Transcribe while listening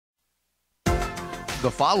The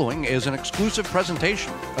following is an exclusive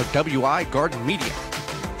presentation of WI Garden Media,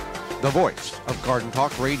 the voice of Garden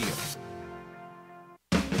Talk Radio.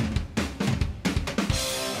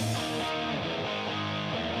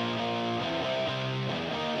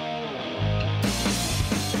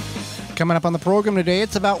 Coming up on the program today,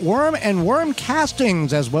 it's about worm and worm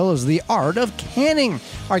castings, as well as the art of canning.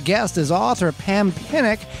 Our guest is author Pam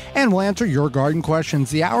Penick, and we'll answer your garden questions.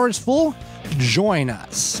 The hour is full. Join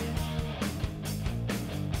us.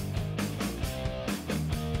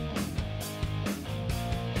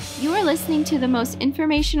 You are listening to the most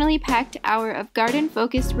informationally packed hour of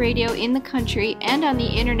garden-focused radio in the country and on the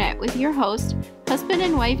internet with your host, husband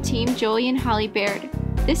and wife team Joey and Holly Baird.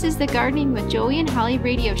 This is the Gardening with Joey and Holly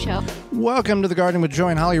radio show. Welcome to the Gardening with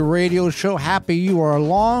Joey and Holly radio show. Happy you are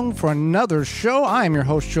along for another show. I am your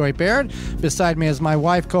host, Joey Baird. Beside me is my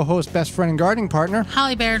wife, co-host, best friend, and gardening partner,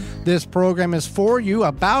 Holly Baird. This program is for you,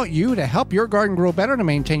 about you, to help your garden grow better, to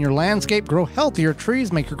maintain your landscape, grow healthier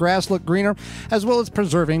trees, make your grass look greener, as well as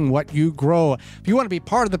preserving what you grow. If you want to be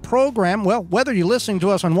part of the program, well, whether you're listening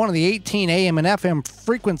to us on one of the 18 AM and FM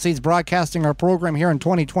frequencies broadcasting our program here in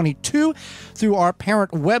 2022 through our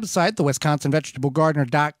parent website, the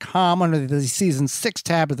WisconsinVegetableGardener.com, under the Season 6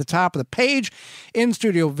 tab at the top of the page,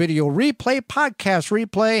 in-studio video replay, podcast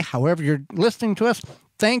replay, however you're listening to us,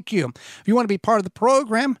 thank you. If you want to be part of the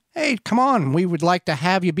program, hey, come on, we would like to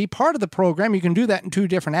have you be part of the program. You can do that in two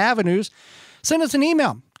different avenues. Send us an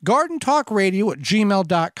email,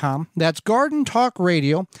 gardentalkradio@gmail.com. That's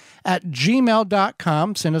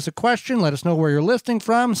gardentalkradio@gmail.com. Send us a question. Let us know where you're listening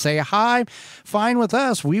from. Say hi. Fine with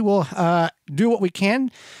us. We will do what we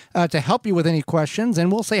can to help you with any questions,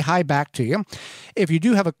 and we'll say hi back to you. If you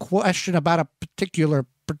do have a question about a particular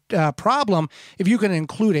problem, if you can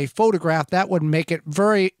include a photograph, that would make it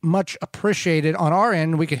very much appreciated on our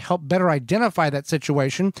end. We could help better identify that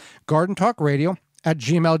situation.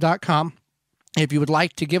 gardentalkradio@gmail.com. If you would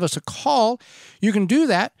like to give us a call, you can do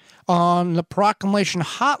that on the Proclamation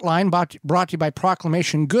Hotline brought to you by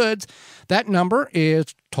Proclamation Goods. That number is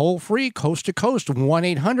toll-free, coast-to-coast,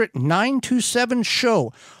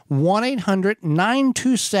 1-800-927-SHOW,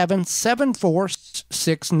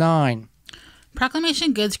 1-800-927-7469.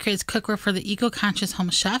 Proclamation Goods creates cookware for the eco-conscious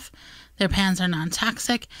home chef. Their pans are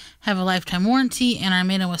non-toxic, have a lifetime warranty, and are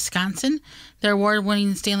made in Wisconsin. Their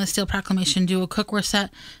award-winning stainless steel Proclamation Duo cookware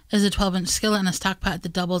set is a 12-inch skillet and a stock pot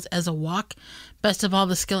that doubles as a wok. Best of all,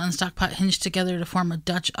 the skillet and stock pot hinge together to form a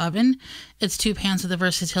Dutch oven. It's two pans with the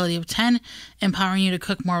versatility of 10, empowering you to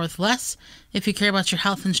cook more with less. If you care about your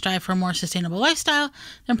health and strive for a more sustainable lifestyle,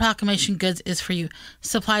 then Proclamation Goods is for you.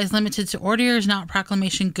 Supply is limited to order yours now at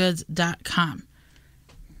proclamationgoods.com.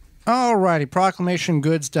 All righty,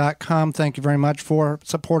 proclamationgoods.com. Thank you very much for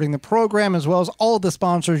supporting the program, as well as all of the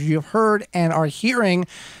sponsors you've heard and are hearing.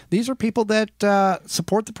 These are people that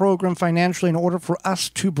support the program financially in order for us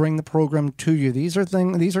to bring the program to you. These are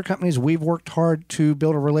companies we've worked hard to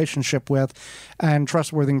build a relationship with and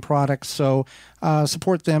trustworthy products. So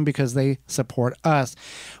support them because they support us.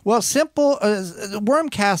 Well, simple worm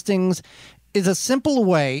castings is a simple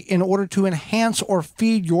way in order to enhance or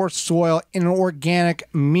feed your soil in an organic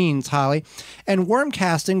means, Holly. And worm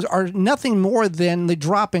castings are nothing more than the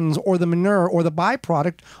droppings or the manure or the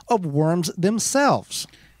byproduct of worms themselves.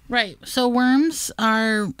 Right. So worms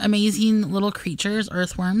are amazing little creatures,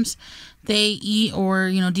 earthworms. They eat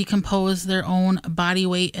or, decompose their own body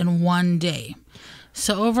weight in one day.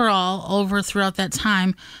 So overall, throughout that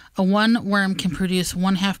time, one worm can produce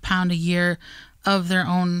 1/2 pound a year of their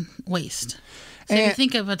own waste. So if you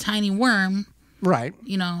think of a tiny worm, right?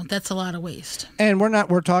 That's a lot of waste. And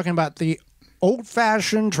we're talking about the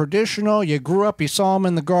old-fashioned, traditional, you grew up, you saw them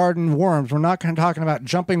in the garden worms. We're not talking about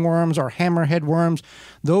jumping worms or hammerhead worms.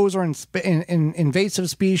 Those are invasive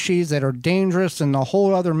species that are dangerous and a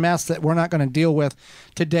whole other mess that we're not going to deal with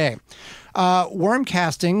today. Worm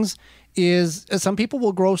castings is some people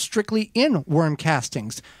will grow strictly in worm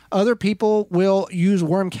castings. Other people will use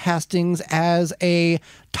worm castings as a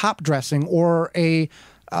top dressing or a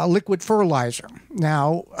liquid fertilizer.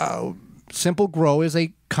 Now, Simple Grow is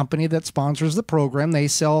a company that sponsors the program. They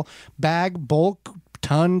sell bag, bulk,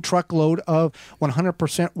 ton, truckload of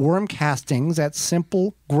 100% worm castings at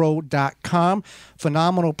simplegrow.com.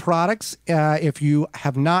 Phenomenal products. If you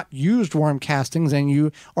have not used worm castings and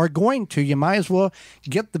you are going to, you might as well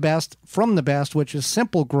get the best from the best, which is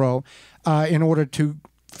Simple Grow, in order to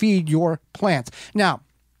feed your plants. Now,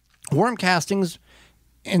 worm castings,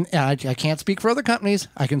 and I can't speak for other companies.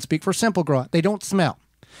 I can speak for Simple Grow. They don't smell.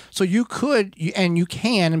 So you could, and you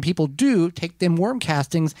can, and people do, take them worm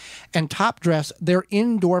castings and top dress their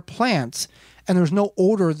indoor plants, and there's no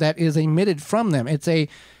odor that is emitted from them. It's a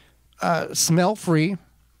smell-free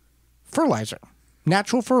fertilizer,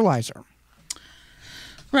 natural fertilizer.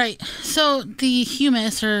 Right. So the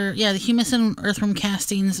humus in earthworm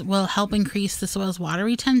castings will help increase the soil's water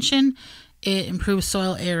retention. It improves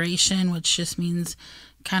soil aeration, which just means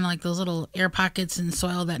kind of like those little air pockets in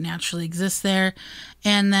soil that naturally exist there.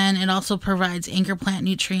 And then it also provides anchor plant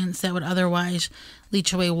nutrients that would otherwise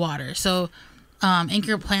leach away water. So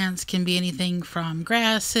anchor plants can be anything from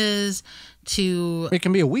grasses to... It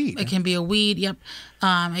can be a weed. It can be a weed, yep.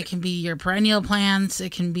 It can be your perennial plants.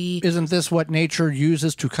 It can be... Isn't this what nature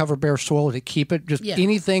uses to cover bare soil to keep it? Just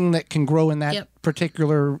anything that can grow in that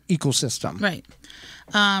particular ecosystem. Right.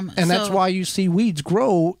 And that's why you see weeds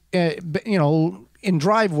grow, in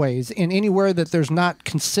driveways, in anywhere that there's not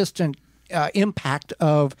consistent impact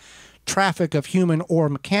of traffic of human or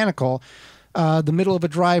mechanical. The middle of a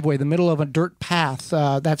driveway, the middle of a dirt path.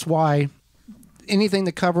 That's why anything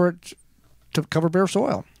to cover bare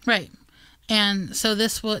soil. Right. And so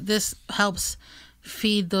this helps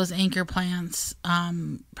feed those anchor plants,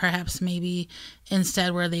 perhaps maybe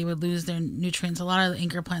instead where they would lose their nutrients. A lot of the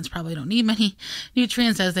anchor plants probably don't need many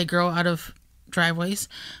nutrients as they grow out of driveways.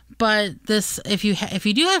 But this, if you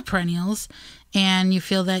do have perennials and you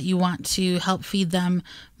feel that you want to help feed them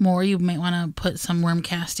more, you might want to put some worm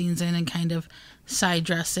castings in and kind of side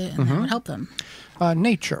dress it, and that would help them.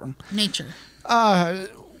 Nature.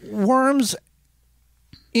 Worms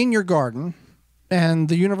in your garden, and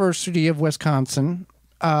the University of Wisconsin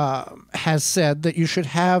has said that you should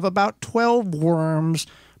have about 12 worms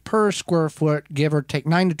per square foot, give or take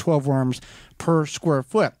 9 to 12 worms per square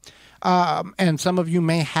foot. And some of you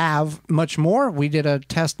may have much more. We did a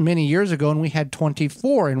test many years ago, and we had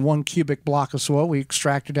 24 in 1 cubic block of soil. We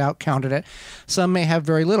extracted out, counted it. Some may have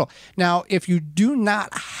very little. Now, if you do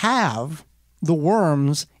not have the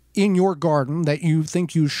worms in your garden that you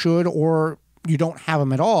think you should, or you don't have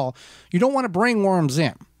them at all, you don't want to bring worms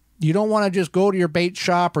in. You don't want to just go to your bait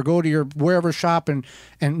shop or go to your wherever shop and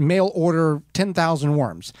mail order 10,000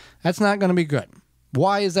 worms. That's not going to be good.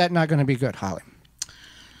 Why is that not going to be good, Holly?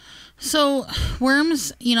 So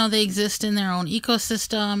worms, they exist in their own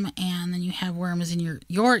ecosystem, and then you have worms in your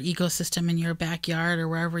ecosystem in your backyard or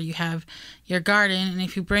wherever you have your garden. And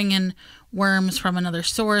if you bring in worms from another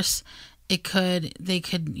source, they could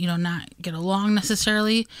not get along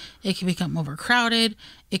necessarily. It could become overcrowded.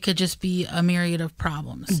 It could just be a myriad of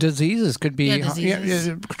problems. Diseases could be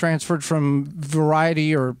transferred from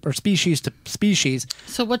variety or species to species.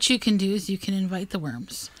 So what you can do is you can invite the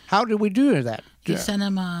worms. How do we do that? You send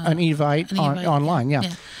them an invite online,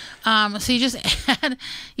 yeah. So you just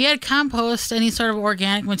add compost, any sort of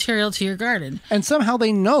organic material to your garden. And somehow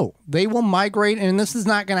they know. They will migrate, and this is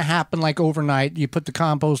not going to happen like overnight. You put the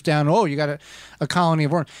compost down, you got a colony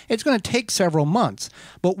of worms. It's going to take several months.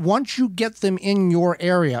 But once you get them in your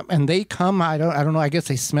area, and they come, I don't know, I guess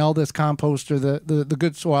they smell this compost or the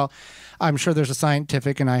good soil. I'm sure there's a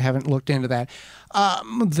scientific, and I haven't looked into that.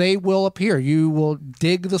 They will appear. You will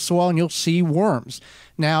dig the soil, and you'll see worms.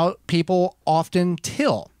 Now, people often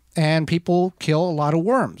till, and people kill a lot of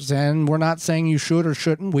worms. And we're not saying you should or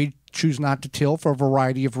shouldn't. We choose not to till for a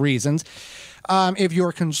variety of reasons. If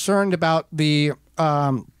you're concerned about the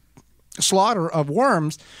slaughter of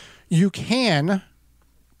worms, you can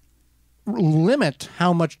limit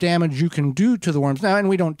how much damage you can do to the worms. Now, and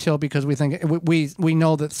we don't till because we think we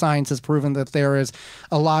know that science has proven that there is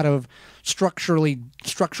a lot of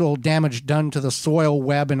structural damage done to the soil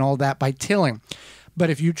web and all that by tilling.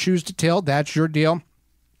 But if you choose to till, that's your deal.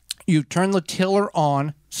 You turn the tiller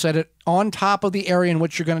on, set it on top of the area in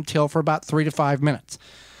which you're going to till for about 3 to 5 minutes.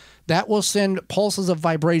 That will send pulses of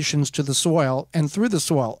vibrations to the soil and through the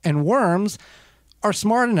soil. And worms are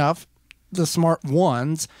smart enough, the smart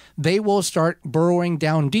ones, they will start burrowing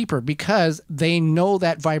down deeper because they know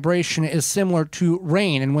that vibration is similar to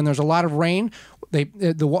rain. And when there's a lot of rain,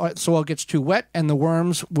 the soil gets too wet and the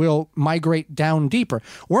worms will migrate down deeper.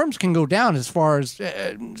 Worms can go down as far as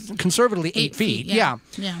conservatively 8 feet. Yeah.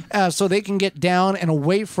 So they can get down and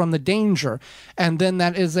away from the danger. And then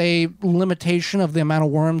that is a limitation of the amount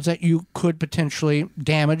of worms that you could potentially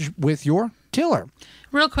damage with your tiller.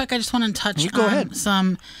 Real quick, I just want to touch on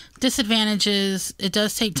some disadvantages. It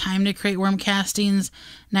does take time to create worm castings.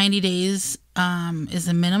 90 days is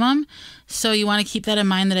the minimum. So you want to keep that in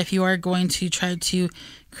mind, that if you are going to try to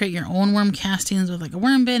create your own worm castings with like a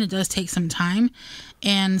worm bin, it does take some time.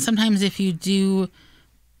 And sometimes if you do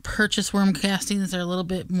purchase worm castings, they're a little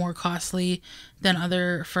bit more costly than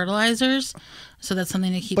other fertilizers. So that's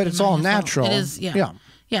something to keep in mind. But it's all natural. It is,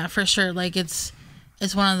 yeah, for sure. Like it's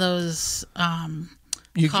one of those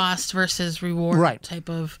cost versus reward type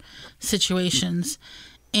of situations.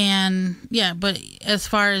 And yeah, but as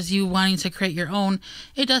far as you wanting to create your own,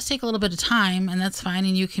 it does take a little bit of time, and that's fine.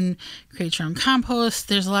 And you can create your own compost.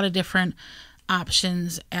 There's a lot of different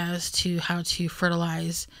options as to how to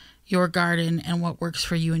fertilize your garden and what works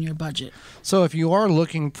for you and your budget. So if you are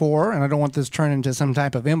looking for, and I don't want this to turn into some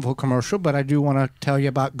type of info commercial, but I do want to tell you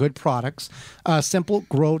about good products,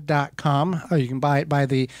 simplegrow.com. You can buy it by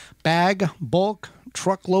the bag, bulk,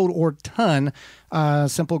 truckload, or ton.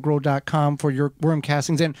 Simplegrow.com for your worm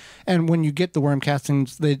castings. And when you get the worm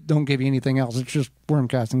castings, they don't give you anything else. It's just worm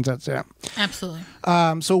castings. That's it. Absolutely.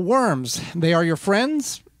 So worms, they are your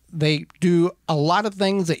friends. They do a lot of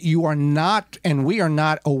things that you are not, and we are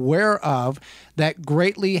not aware of, that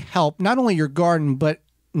greatly help not only your garden, but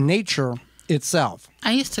nature itself.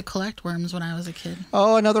 I used to collect worms when I was a kid.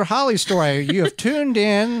 Oh, another Holly story. You have tuned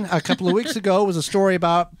in a couple of weeks ago was a story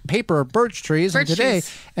about paper birch trees, and today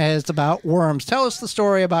it's about worms. Tell us the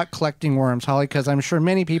story about collecting worms, Holly, because I'm sure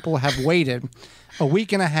many people have waited a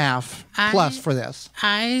week and a half plus for this.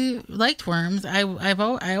 I liked worms. I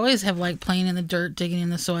always have liked playing in the dirt, digging in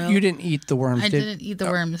the soil. You didn't eat the worms, I didn't eat the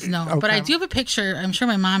worms, no. Okay. But I do have a picture. I'm sure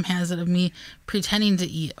my mom has it of me pretending to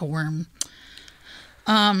eat a worm.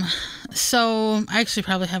 So I actually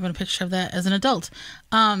probably have a picture of that as an adult.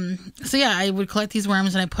 So yeah, I would collect these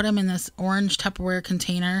worms and I put them in this orange Tupperware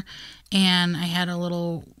container, and I had a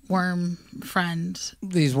little worm friend.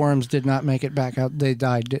 These worms did not make it back out. They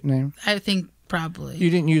died, didn't they? I think probably. You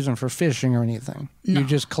didn't use them for fishing or anything. No. You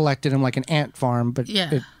just collected them like an ant farm, but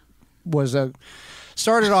yeah. It was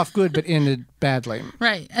started off good but ended badly.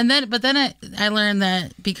 Right. And then I learned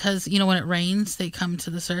that because, when it rains, they come to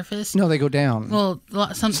the surface. No, they go down. Well,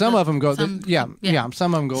 some of them go. Some of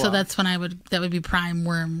them go up. So that's when that would be prime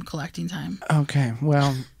worm collecting time. Okay.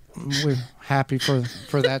 Well, we're happy for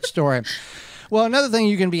that story. Well, another thing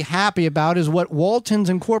you can be happy about is what Walton's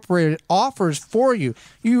Incorporated offers for you.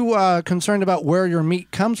 You concerned about where your meat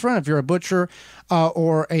comes from? If you're a butcher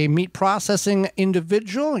or a meat processing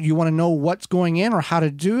individual, you want to know what's going in or how to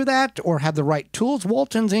do that or have the right tools,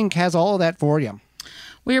 Walton's Inc. has all of that for you.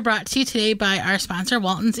 We are brought to you today by our sponsor,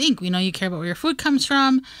 Walton's Inc. We know you care about where your food comes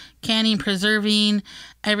from, canning, preserving,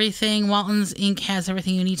 everything. Walton's Inc. has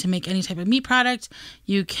everything you need to make any type of meat product.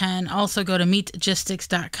 You can also go to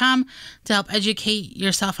meatgistics.com to help educate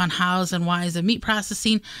yourself on hows and whys of meat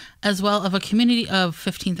processing, as well as a community of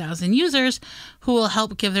 15,000 users who will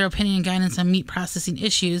help give their opinion and guidance on meat processing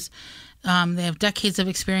issues. They have decades of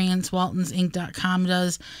experience. WaltonsInc.com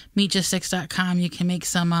does. Meatgistics.com. You can make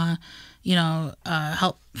some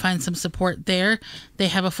help find some support there. They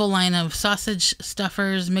have a full line of sausage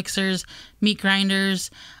stuffers, mixers, meat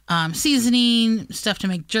grinders, seasoning, stuff to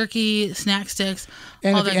make jerky, snack sticks,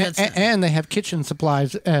 all that good stuff. And they have kitchen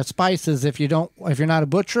supplies, spices. If you're not a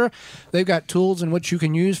butcher, they've got tools in which you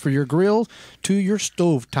can use for your grill to your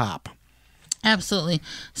stovetop. Absolutely.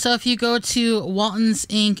 So if you go to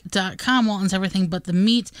waltonsinc.com, Walton's everything but the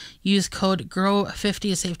meat, use code GROW50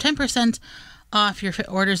 to save 10% off your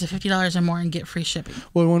orders of $50 or more and get free shipping.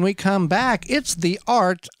 Well, when we come back, it's the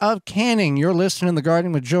art of canning. You're listening to The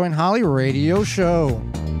Garden with Joey and Holly radio show.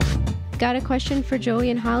 Got a question for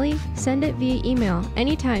Joey and Holly? Send it via email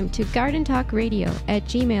anytime to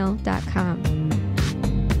gardentalkradio@gmail.com.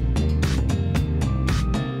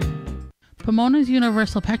 Pomona's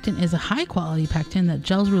Universal Pectin is a high-quality pectin that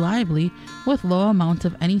gels reliably with low amounts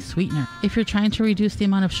of any sweetener. If you're trying to reduce the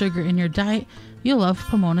amount of sugar in your diet, you'll love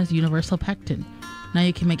Pomona's Universal Pectin. Now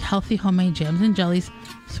you can make healthy homemade jams and jellies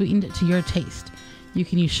sweetened to your taste. You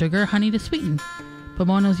can use sugar or honey to sweeten.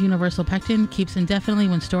 Pomona's Universal Pectin keeps indefinitely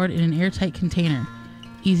when stored in an airtight container.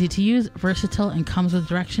 Easy to use, versatile, and comes with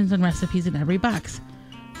directions and recipes in every box.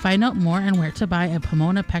 Find out more and where to buy at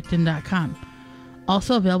PomonaPectin.com.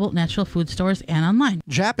 Also available at natural food stores and online.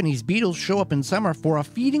 Japanese beetles show up in summer for a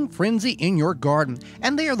feeding frenzy in your garden,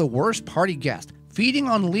 and they are the worst party guest, feeding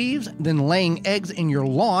on leaves, then laying eggs in your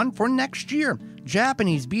lawn for next year.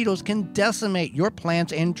 Japanese beetles can decimate your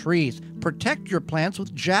plants and trees. Protect your plants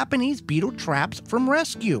with Japanese beetle traps from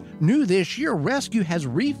Rescue. New this year, Rescue has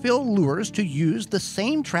refill lures to use the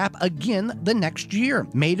same trap again the next year.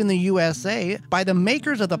 Made in the USA by the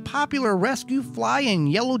makers of the popular Rescue Fly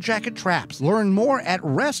and Yellow Jacket traps. Learn more at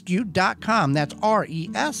rescue.com. That's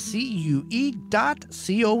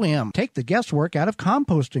RESCUE.com. Take the guesswork out of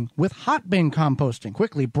composting with hot bin composting.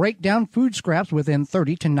 Quickly break down food scraps within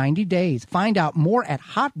 30 to 90 days. Find out more at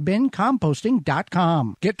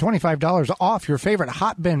hotbincomposting.com. Get $25 off your favorite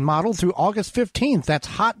hot bin model through August 15th. That's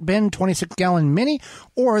Hot Bin 26-gallon mini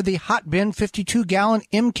or the Hot Bin 52-gallon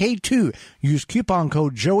MK2. Use coupon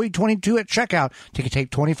code Joey22 at checkout to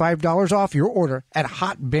take $25 off your order at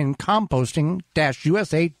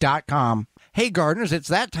hotbincomposting-usa.com. Hey gardeners, it's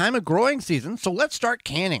that time of growing season, so let's start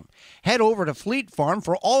canning. Head over to Fleet Farm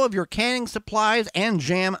for all of your canning supplies and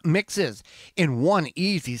jam mixes. In one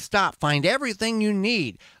easy stop, find everything you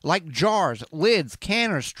need, like jars, lids,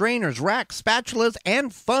 canners, strainers, racks, spatulas,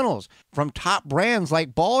 and funnels from top brands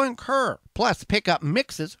like Ball and Kerr. Plus, pick up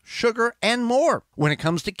mixes, sugar, and more. When it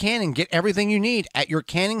comes to canning, get everything you need at your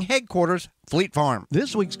canning headquarters, Fleet Farm.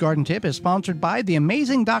 This week's garden tip is sponsored by the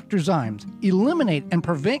amazing Dr. Zymes. Eliminate and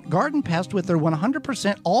prevent garden pests with their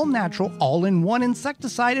 100% all-natural, all-in-one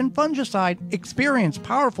insecticide and fungicide. Experience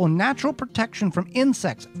powerful natural protection from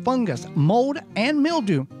insects, fungus, mold, and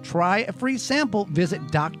mildew. Try a free sample. Visit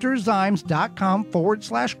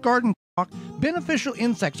drzymes.com/garden talk. Beneficial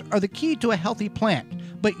insects are the key to a healthy plant,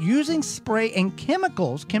 but using spray and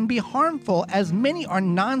chemicals can be harmful as many are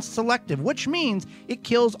non-selective, which means it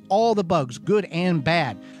kills all the bugs, good and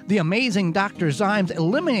bad. The amazing Dr. Zymes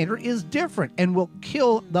Eliminator is different and will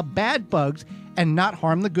kill the bad bugs and not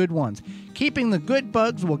harm the good ones. Keeping the good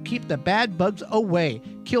bugs will keep the bad bugs away.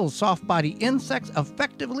 Kills soft-body insects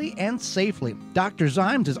effectively and safely. Dr.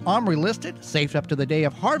 Zymes is OMRI listed, safe up to the day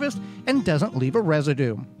of harvest, and doesn't leave a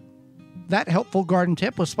residue. That helpful garden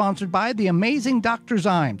tip was sponsored by the amazing Dr.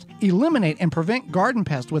 Zymes. Eliminate and prevent garden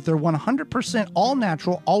pests with their 100%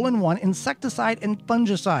 all-natural, all-in-one insecticide and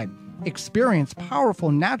fungicide. Experience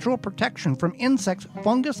powerful natural protection from insects,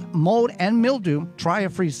 fungus, mold, and mildew. Try a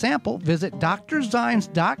free sample. Visit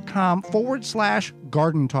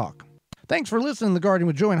drzymes.com/garden talk. Thanks for listening to the Gardening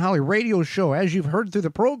with Joe and Holly radio show. As you've heard through the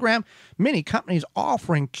program, many companies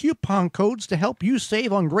offering coupon codes to help you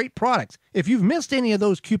save on great products. If you've missed any of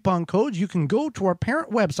those coupon codes, you can go to our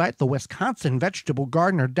parent website, the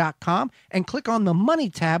WisconsinVegetableGardener.com, and click on the Money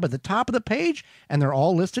tab at the top of the page, and they're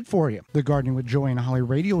all listed for you. The Gardening with Joe and Holly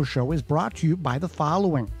radio show is brought to you by the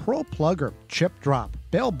following: Pro Plugger, Chip Drop,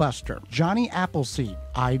 Bellbuster, Johnny Appleseed,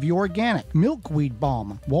 Ivy Organic, Milkweed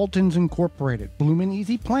Balm, Walton's Incorporated, Bloomin'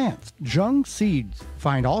 Easy Plants, Jung Seeds.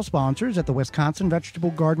 Find all sponsors at the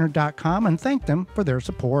WisconsinVegetableGardener.com and thank them for their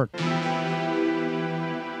support.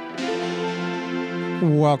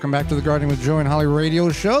 Welcome back to the Gardening with Joe and Holly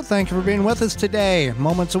radio show. Thank you for being with us today.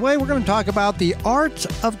 Moments away, we're going to talk about the art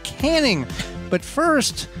of canning. But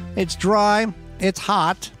first, it's dry, it's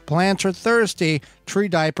hot, plants are thirsty, tree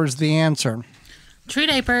diaper's the answer. Tree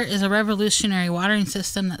diaper is a revolutionary watering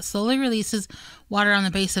system that slowly releases water on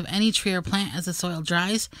the base of any tree or plant as the soil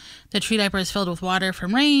dries. The tree diaper is filled with water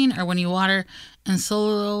from rain or when you water and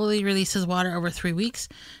slowly releases water over 3 weeks.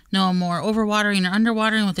 No more overwatering or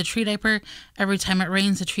underwatering with the tree diaper. Every time it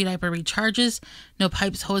rains, the tree diaper recharges. No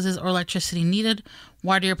pipes, hoses, or electricity needed.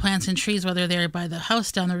 Water your plants and trees, whether they're by the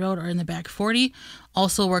house, down the road, or in the back 40.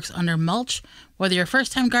 Also works under mulch. Whether you're a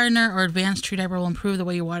first-time gardener or advanced, tree diaper will improve the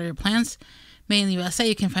way you water your plants. Made in the USA,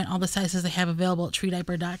 you can find all the sizes they have available at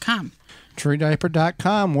treediaper.com.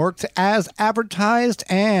 Treediaper.com works as advertised,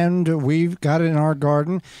 and we've got it in our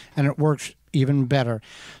garden, and it works even better.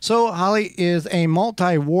 So Holly is a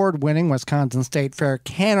multi-award-winning Wisconsin State Fair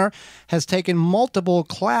canner, has taken multiple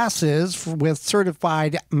classes with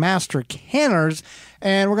certified master canners,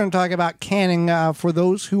 and we're going to talk about canning for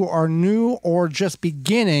those who are new or just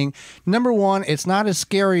beginning. Number one, it's not as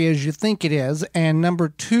scary as you think it is, and number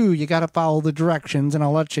two, you got to follow the directions, and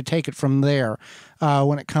I'll let you take it from there.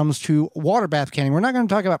 When it comes to water bath canning, we're not going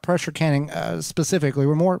to talk about pressure canning specifically.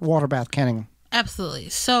 We're more water bath canning. Absolutely.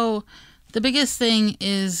 So the biggest thing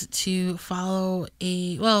is to the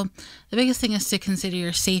biggest thing is to consider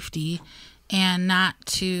your safety and not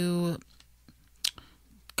to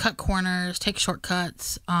cut corners, take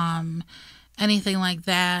shortcuts, anything like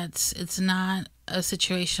that. It's not a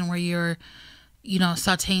situation where you're,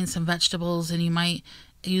 sauteing some vegetables and you might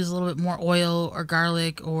use a little bit more oil or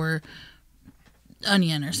garlic or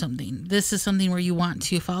onion or something. This is something where you want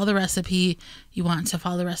to follow the recipe. You want to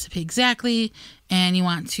follow the recipe exactly, and you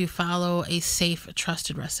want to follow a safe,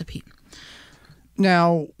 trusted recipe.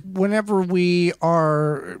 Now, whenever we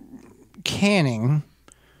are canning,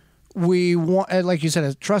 we want, like you said,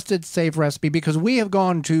 a trusted, safe recipe, because we have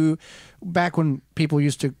gone to, back when people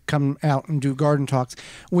used to come out and do garden talks,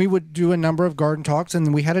 we would do a number of garden talks,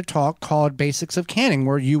 and we had a talk called Basics of Canning,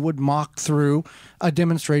 where you would mock through a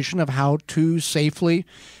demonstration of how to safely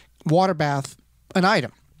water bath an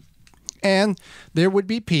item. And there would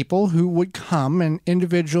be people who would come, and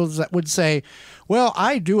individuals that would say, well,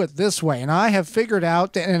 I do it this way, and I have figured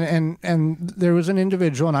out, and there was an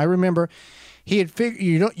individual, and I remember he had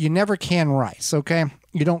figured, you never can rice, okay?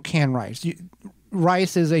 You don't can rice.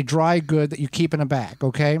 Rice is a dry good that you keep in a bag,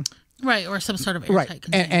 okay? Right, or some sort of airtight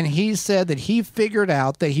container. And he said that he figured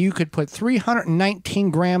out that you could put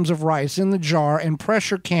 319 grams of rice in the jar and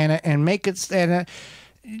pressure can it and make it,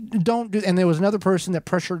 don't do. And there was another person that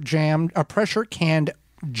pressure canned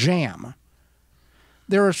jam.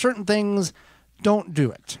 There are certain things. Don't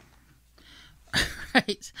do it.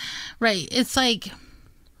 Right. It's like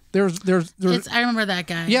there's I remember that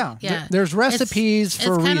guy. Yeah. There's recipes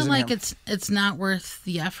for a reason. It's kind of like it's not worth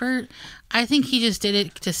the effort. I think he just did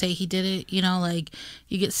it to say he did it. You know, like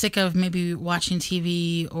you get sick of maybe watching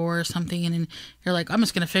TV or something, and then you're like, I'm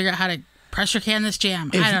just gonna figure out how to pressure can this jam.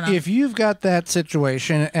 I don't know. If you've got that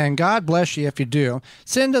situation, and God bless you if you do,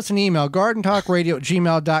 send us an email,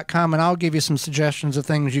 gardentalkradio@gmail.com, and I'll give you some suggestions of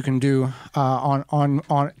things you can do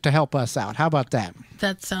on to help us out. How about that?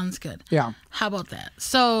 That sounds good. Yeah. How about that?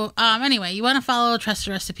 So anyway, you want to follow a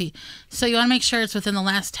trusted recipe. So you want to make sure it's within the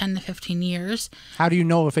last 10 to 15 years. How do you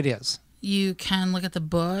know if it is? You can look at the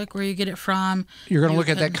book where you get it from. You're going to look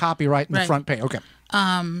at that copyright in the front page. Okay.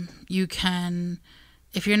 You can...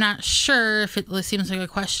 If you're not sure, if it seems like a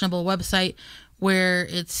questionable website where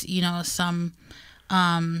it's, you know, some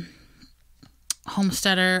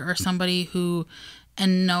homesteader or somebody who,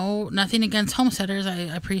 and no, nothing against homesteaders.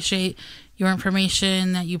 I appreciate your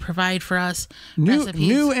information that you provide for us.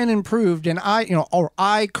 New and improved, and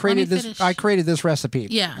I created this recipe.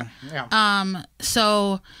 Yeah.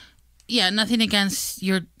 So, yeah, nothing against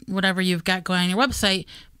your whatever you've got going on your website,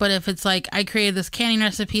 but if it's like I created this canning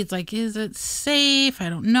recipe, it's like, is it safe? I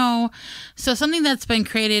don't know. So something that's been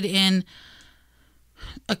created in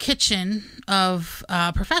a kitchen of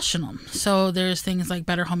a professional. So there's things like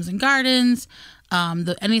Better Homes and Gardens,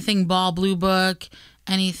 anything Ball Blue Book,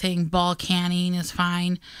 anything Ball Canning is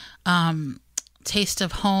fine. Taste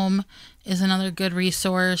of Home is another good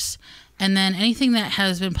resource. And then anything that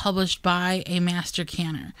has been published by a master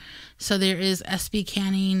canner. So there is SB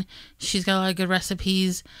Canning. She's got a lot of good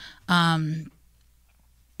recipes. There's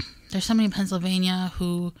somebody in Pennsylvania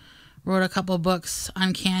who wrote a couple books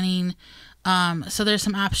on canning. So there's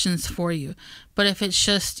some options for you. But if it's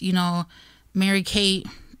just, you know, Mary Kate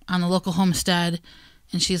on the local homestead,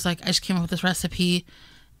 and she's like, I just came up with this recipe,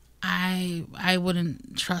 I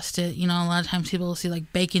wouldn't trust it. You know, a lot of times people will see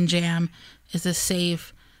like bacon jam. Is this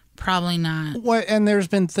safe? Probably not. Well, and there's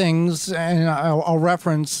been things, and I'll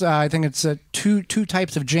reference, I think it's two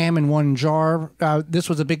types of jam in one jar. This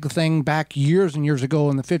was a big thing back years and years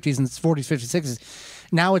ago in the 50s and 40s, 50s, 60s.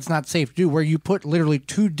 Now it's not safe to do, where you put literally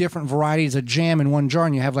two different varieties of jam in one jar,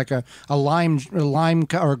 and you have like a lime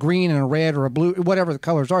or a green and a red or a blue, whatever the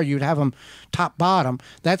colors are, you'd have them top bottom.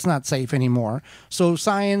 That's not safe anymore. So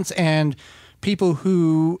science and people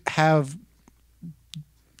who have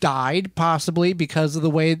died possibly because of the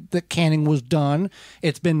way that canning was done,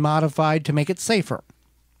 it's been modified to make it safer.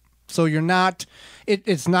 So you're not,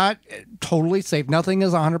 it's not totally safe. Nothing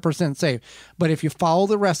is 100% safe. But if you follow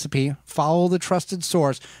the recipe, follow the trusted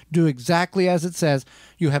source, do exactly as it says,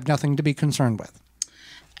 you have nothing to be concerned with.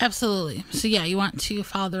 Absolutely. So yeah, you want to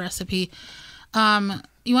follow the recipe.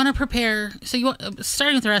 You want to prepare. So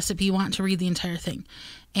starting with the recipe, you want to read the entire thing.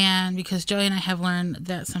 And because Joey and I have learned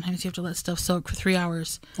that sometimes you have to let stuff soak for 3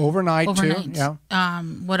 hours. Overnight too, yeah.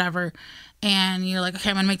 Whatever. And you're like, okay,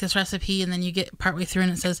 I'm going to make this recipe. And then you get partway through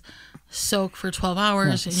and it says soak for 12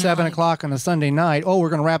 hours. Yeah, 7 o'clock on a Sunday night. Oh, we're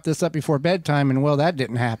going to wrap this up before bedtime. And well, that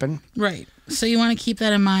didn't happen. Right. So you want to keep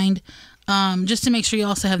that in mind. Just to make sure you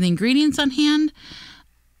also have the ingredients on hand.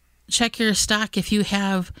 Check your stock. If you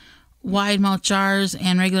have wide mouth jars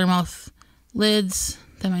and regular mouth lids,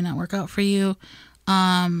 that might not work out for you.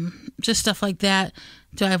 Just stuff like that.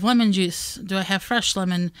 Do I have lemon juice? Do I have fresh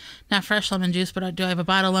lemon? Not fresh lemon juice, but do I have a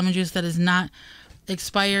bottle of lemon juice that is not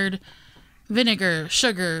expired? Vinegar,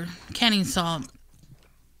 sugar, canning salt,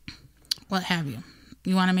 what have you.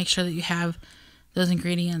 You want to make sure that you have those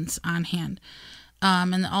ingredients on hand.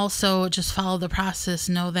 And also just follow the process.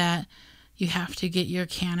 Know that you have to get your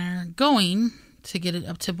canner going to get it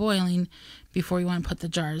up to boiling before you want to put the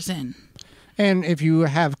jars in. And if you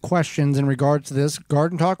have questions in regards to this,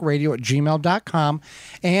 gardentalkradio@gmail.com.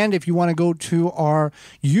 And if you want to go to our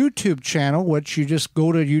YouTube channel, which you just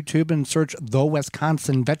go to YouTube and search The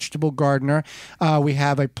Wisconsin Vegetable Gardener, we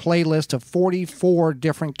have a playlist of 44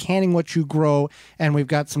 different canning what you grow, and we've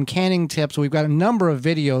got some canning tips. We've got a number of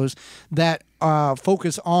videos that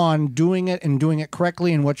focus on doing it and doing it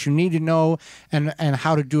correctly and what you need to know and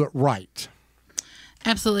how to do it right.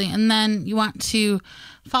 Absolutely. And then you want to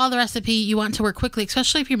follow the recipe. You want to work quickly,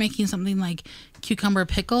 especially if you're making something like cucumber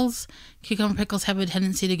pickles. Cucumber pickles have a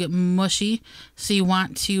tendency to get mushy. So you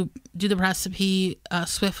want to do the recipe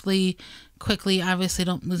swiftly, quickly. Obviously,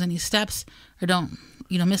 don't lose any steps or don't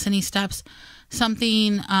miss any steps.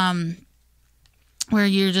 Something where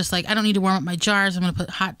you're just like, I don't need to warm up my jars. I'm going to put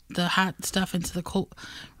the hot stuff into the cold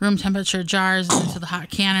room temperature jars into the hot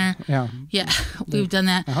canner. Yeah, we've done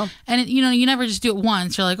that. And you never just do it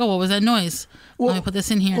once. You're like, oh, what was that noise? Let me put this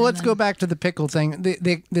in here. Well, let's go back to the pickle thing.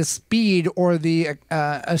 The speed or the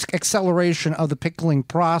acceleration of the pickling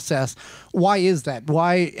process. Why is that?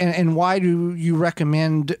 Why and why do you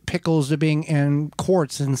recommend pickles to being in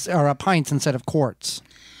quarts or pints instead of quarts?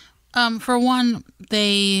 For one,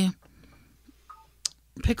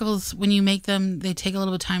 pickles, when you make them, they take a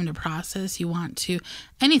little bit of time to process.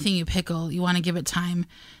 Anything you pickle, you want to give it time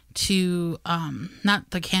to, not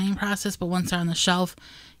the canning process, but once they're on the shelf,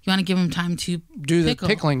 you want to give them time to do the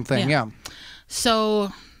pickling thing. Yeah.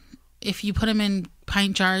 So if you put them in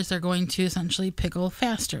pint jars, they're going to essentially pickle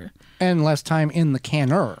faster. And less time in the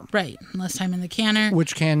canner. Right. Less time in the canner.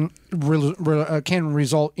 Which can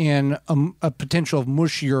result in a potential of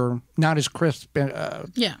mushier, not as crisp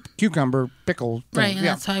cucumber pickle thing. Right. And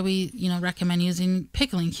that's why we recommend using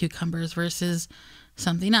pickling cucumbers versus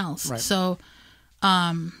something else. Right. So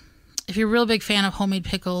if you're a real big fan of homemade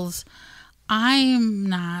pickles, I'm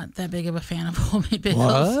not that big of a fan of homemade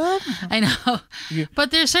pickles. What? I know.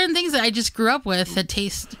 But there's certain things that I just grew up with that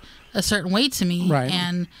taste a certain way to me. Right.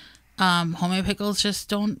 And homemade pickles just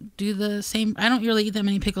don't do the same. I don't really eat that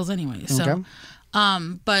many pickles anyway. So,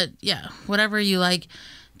 but yeah, whatever you like.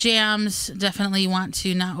 Jams, definitely want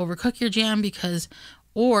to not overcook your jam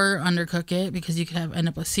or undercook it, because you could end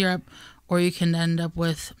up with syrup, or you can end up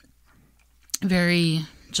with very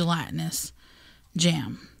gelatinous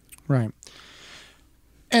jam. Right.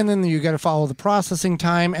 And then you got to follow the processing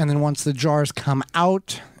time, and then once the jars come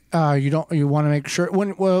out, you want to make sure.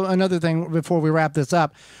 Another thing before we wrap this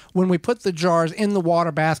up, when we put the jars in the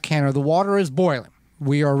water bath canner, the water is boiling.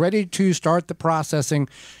 We are ready to start the processing.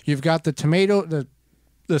 You've got the tomato,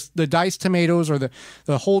 the diced tomatoes or the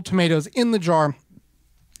whole tomatoes in the jar.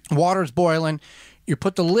 Water's boiling. You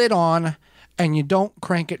put the lid on, and you don't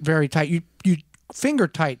crank it very tight. You finger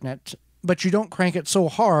tighten it, but you don't crank it so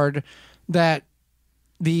hard that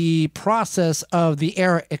the process of the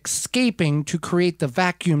air escaping to create the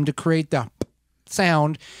vacuum, to create the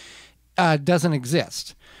sound, doesn't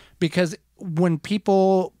exist. Because when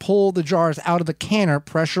people pull the jars out of the canner,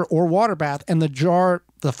 pressure or water bath, and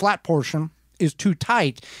the flat portion is too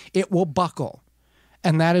tight, it will buckle.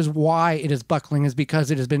 And that is why it is buckling, is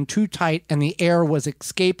because it has been too tight and the air was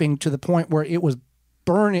escaping to the point where it was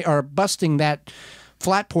burning or busting that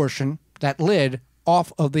flat portion, that lid,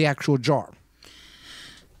 off of the actual jar.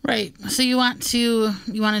 Right. So you want to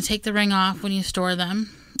take the ring off when you store them.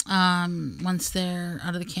 Once they're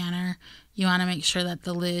out of the canner, you want to make sure that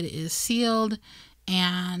the lid is sealed.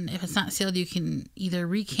 And if it's not sealed, you can either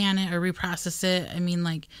recan it or reprocess it. I mean,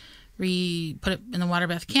 like put it in the water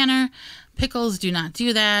bath canner. Pickles, do not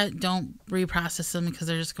do that. Don't reprocess them because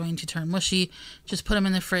they're just going to turn mushy. Just put them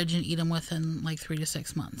in the fridge and eat them within like 3 to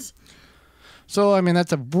 6 months. So, I mean,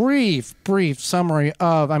 that's a brief summary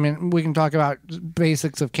of, we can talk about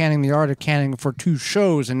basics of canning, the art of canning for 2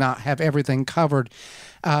 shows and not have everything covered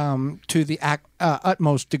to the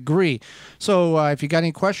utmost degree. So if you got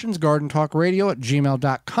any questions,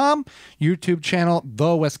 gardentalkradio@gmail.com, YouTube channel,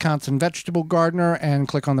 The Wisconsin Vegetable Gardener, and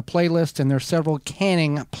click on the playlist. And there's several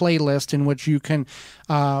canning playlists in which you can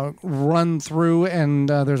run through, and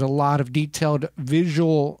there's a lot of detailed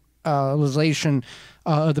visualization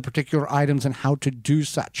of the particular items and how to do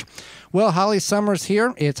such. Well, Holly, summer's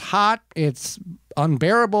here. It's hot. It's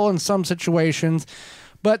unbearable in some situations.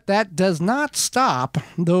 But that does not stop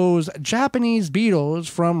those Japanese beetles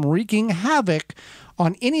from wreaking havoc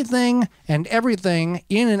on anything and everything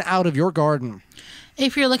in and out of your garden.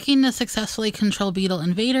 If you're looking to successfully control beetle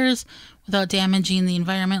invaders without damaging the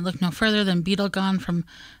environment, look no further than Beetle Gone from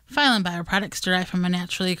Phylum Bioproducts, derived from a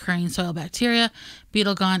naturally occurring soil bacteria.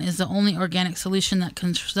 Beetle Gone is the only organic solution that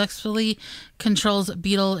successfully controls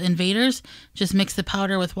beetle invaders. Just mix the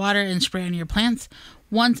powder with water and spray on your plants.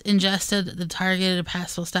 Once ingested, the targeted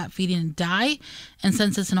pests will stop feeding and die. And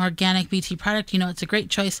since it's an organic BT product, it's a great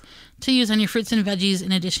choice to use on your fruits and veggies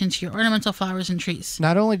in addition to your ornamental flowers and trees.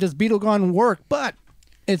 Not only does Beetle Gone work, but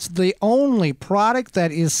it's the only product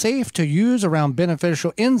that is safe to use around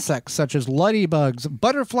beneficial insects such as ladybugs,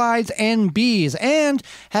 butterflies, and bees, and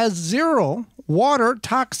has 0 water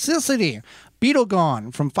toxicity. Beetle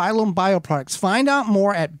Gone from Phylum Bioproducts. Find out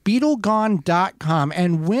more at beetlegone.com.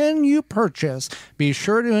 And when you purchase, be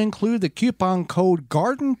sure to include the coupon code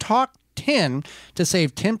GardenTalk10 to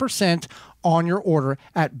save 10% on your order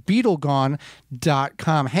at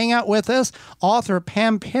beetlegone.com. Hang out with us. Author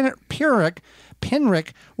Pam Penick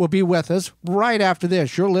will be with us right after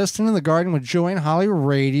this. You're listening to the Garden with Joey and Holly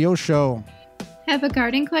radio show. Have a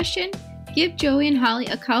garden question? Give Joey and Holly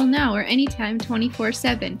a call now or anytime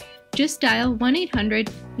 24/7. Just dial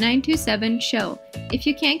 1-800-927-SHOW. If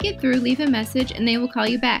you can't get through, leave a message and they will call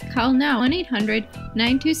you back. Call now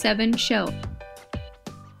 1-800-927-SHOW.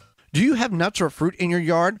 Do you have nuts or fruit in your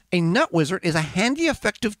yard? A Nut Wizard is a handy,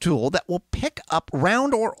 effective tool that will pick up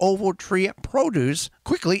round or oval tree produce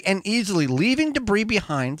quickly and easily, leaving debris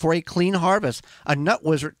behind for a clean harvest. A Nut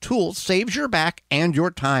Wizard tool saves your back and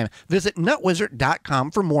your time. Visit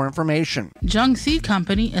nutwizard.com for more information. Jung Seed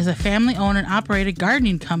Company is a family-owned and operated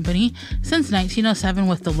gardening company since 1907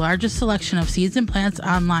 with the largest selection of seeds and plants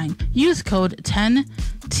online. Use code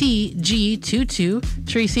 10TG22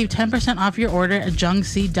 to receive 10% off your order at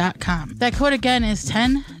jungseed.com. That code again is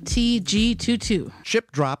 10TG22.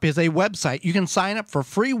 Chip Drop is a website. You can sign up for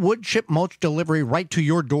free wood chip mulch delivery right to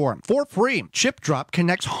your door for free. Chip Drop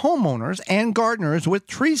connects homeowners and gardeners with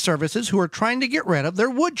tree services who are trying to get rid of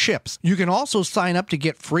their wood chips. You can also sign up to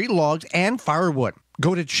get free logs and firewood.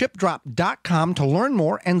 Go to chipdrop.com to learn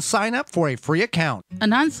more and sign up for a free account. A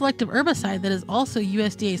non-selective herbicide that is also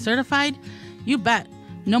USDA certified? You bet.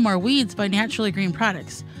 No More Weeds by Naturally Green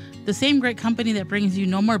Products. The same great company that brings you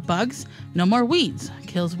no more bugs, no more weeds.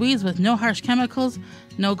 Kills weeds with no harsh chemicals,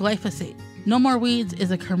 no glyphosate. No More Weeds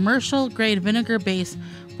is a commercial-grade vinegar base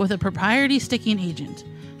with a proprietary sticking agent.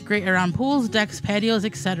 Great around pools, decks, patios,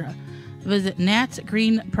 etc. Visit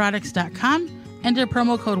natgreenproducts.com, enter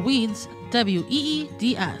promo code WEEDS,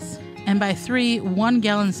 WEEDS, and buy 3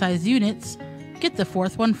 1-gallon size units. Get the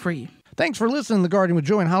 4th one free. Thanks for listening to the Gardening with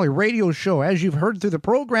Joe and Holly radio show. As you've heard through the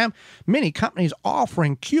program, many companies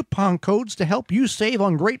offering coupon codes to help you save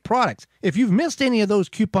on great products. If you've missed any of those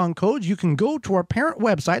coupon codes, you can go to our parent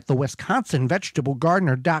website, the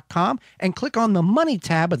WisconsinVegetableGardener.com, and click on the Money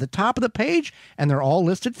tab at the top of the page, and they're all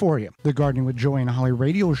listed for you. The Gardening with Joe and Holly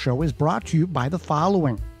radio show is brought to you by the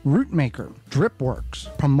following: Rootmaker,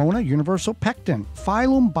 Dripworks, Pomona Universal Pectin,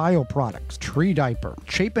 Phylum Bioproducts, Tree Diaper,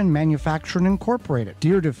 Chapin Manufacturing Incorporated,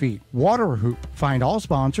 Deer Defeat, Water Hoop. Find all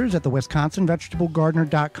sponsors at the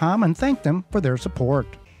WisconsinVegetableGardener.com and thank them for their support.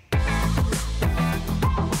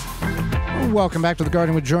 Welcome back to the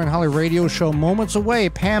Gardening with Joe and Holly radio show. Moments away,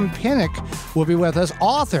 Pam Penick will be with us,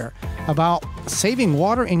 author about saving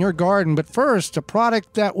water in your garden. But first, a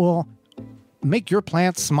product that will make your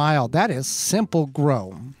plants smile. That is Simple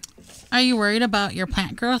Grow. Are you worried about your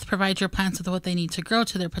plant growth? Provide your plants with what they need to grow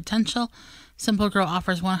to their potential. Simple Grow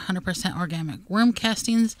offers 100% organic worm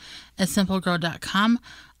castings at simplegrow.com.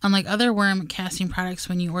 Unlike other worm casting products,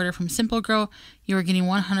 when you order from Simple Grow, you are getting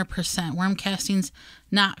 100% worm castings,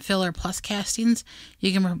 not filler plus castings.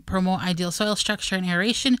 You can promote ideal soil structure and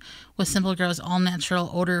aeration with Simple Grow's all-natural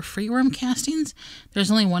odor-free worm castings. There's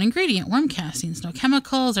only one ingredient, worm castings. No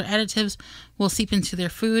chemicals or additives will seep into their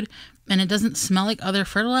food, and it doesn't smell like other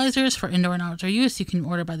fertilizers. For indoor and outdoor use, you can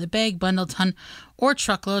order by the bag, bundle, ton, or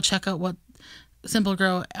truckload. Check out what Simple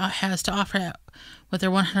Grow has to offer with their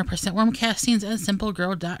 100% worm castings at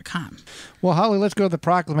simplegrow.com. Well, Holly, let's go to the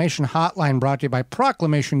Proclamation Hotline, brought to you by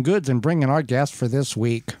Proclamation Goods, and bring in our guest for this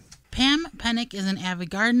week. Pam Penick is an avid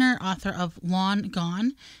gardener, author of Lawn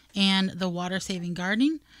Gone and The Water Saving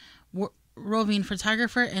Gardening, roving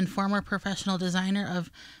photographer, and former professional designer of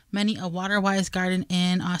many a water-wise garden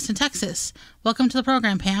in Austin, Texas. Welcome to the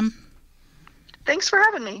program, Pam. Thanks for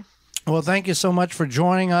having me. Well, thank you so much for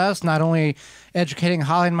joining us, not only educating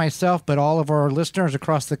Holly and myself, but all of our listeners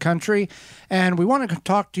across the country. And we want to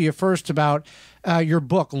talk to you first about your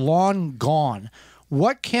book, Lawn Gone.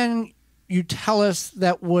 What can you tell us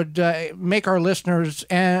that would make our listeners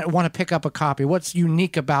want to pick up a copy? What's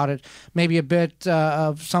unique about it? Maybe a bit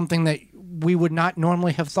of something that we would not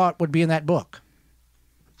normally have thought would be in that book.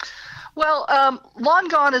 Well, Lawn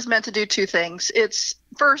Gone is meant to do two things. It's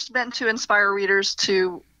first meant to inspire readers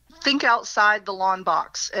to think outside the lawn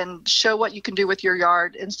box and show what you can do with your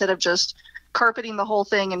yard instead of just carpeting the whole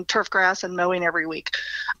thing and turf grass and mowing every week.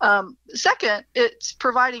 Second, it's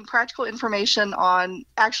providing practical information on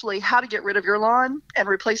actually how to get rid of your lawn and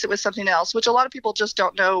replace it with something else, which a lot of people just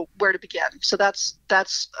don't know where to begin. So that's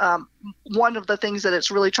one of the things that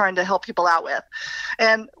it's really trying to help people out with.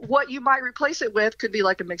 And what you might replace it with could be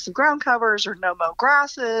like a mix of ground covers or no-mow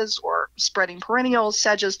grasses or spreading perennials,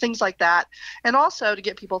 sedges, things like that. And also to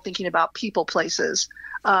get people thinking about people places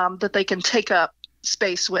that they can take up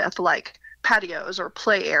space with, like patios or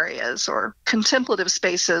play areas or contemplative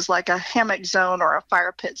spaces like a hammock zone or a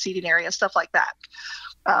fire pit seating area, stuff like that.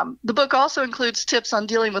 The book also includes tips on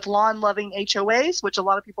dealing with lawn-loving HOAs, which a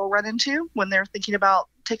lot of people run into when they're thinking about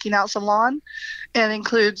taking out some lawn, and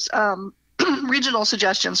includes regional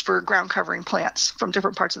suggestions for ground covering plants from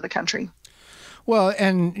different parts of the country. Well,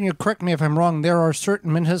 and correct me if I'm wrong, there are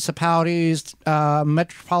certain municipalities,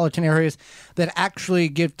 metropolitan areas that actually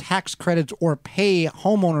give tax credits or pay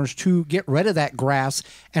homeowners to get rid of that grass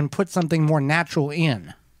and put something more natural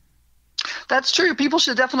in. That's true. People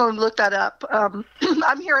should definitely look that up. I'm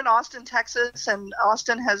here in Austin, Texas, and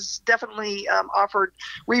Austin has definitely offered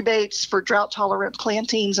rebates for drought-tolerant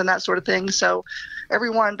plantings and that sort of thing. So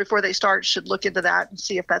everyone, before they start, should look into that and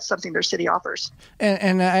see if that's something their city offers.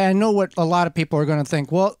 And I know what a lot of people are going to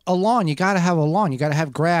think. Well, a lawn, you got to have a lawn. You got to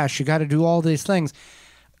have grass. You got to do all these things.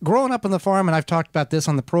 Growing up on the farm, and I've talked about this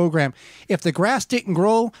on the program, if the grass didn't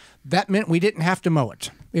grow, that meant we didn't have to mow it.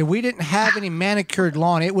 If we didn't have any manicured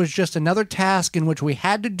lawn, it was just another task in which we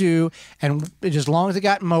had to do, and as long as it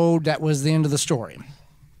got mowed, that was the end of the story.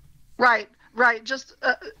 Right. Just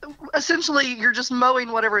essentially, you're just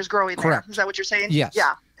mowing whatever is growing there. Correct. Is that what you're saying? Yes.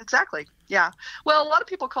 Yeah, exactly. Yeah. Well, a lot of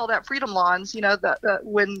people call that freedom lawns, that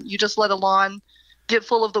when you just let a lawn get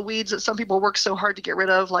full of the weeds that some people work so hard to get rid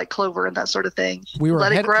of, like clover and that sort of thing.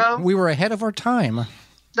 Let it grow. We were ahead of our time.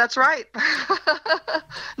 That's right.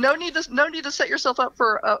 No need to set yourself up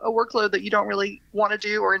for a workload that you don't really want to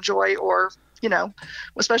do or enjoy, or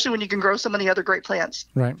especially when you can grow so many other great plants.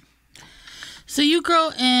 Right. So you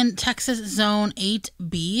grow in Texas Zone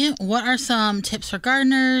 8B. What are some tips for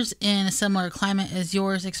gardeners in a similar climate as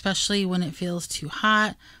yours, especially when it feels too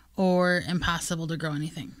hot or impossible to grow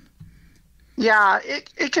anything? Yeah,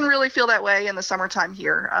 it can really feel that way in the summertime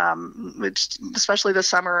here, especially this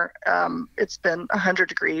summer. It's been 100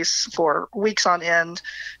 degrees for weeks on end,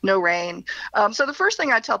 no rain. So the first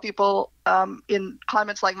thing I tell people in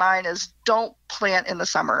climates like mine is don't plant in the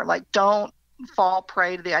summer. Like, don't fall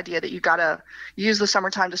prey to the idea that you got to use the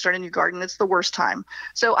summertime to start a new garden. It's the worst time.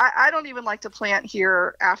 So I don't even like to plant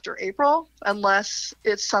here after April unless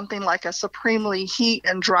it's something like a supremely heat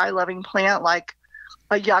and dry loving plant like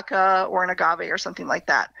a yucca or an agave or something like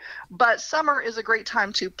that. But summer is a great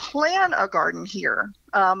time to plan a garden here.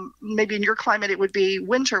 Maybe in your climate it would be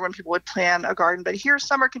winter when people would plan a garden, but here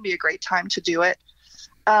summer can be a great time to do it.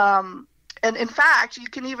 And in fact, you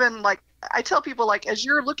can even, like, I tell people, like, as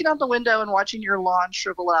you're looking out the window and watching your lawn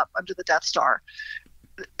shrivel up under the Death Star,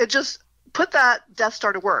 it just put that Death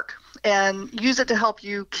Star to work and use it to help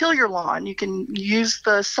you kill your lawn. You can use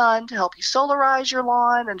the sun to help you solarize your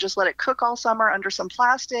lawn and just let it cook all summer under some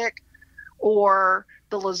plastic, or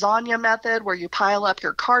the lasagna method where you pile up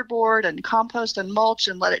your cardboard and compost and mulch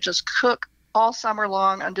and let it just cook all summer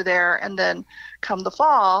long under there. And then come the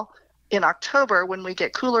fall in October, when we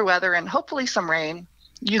get cooler weather and hopefully some rain,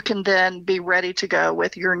 you can then be ready to go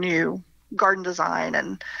with your new garden design,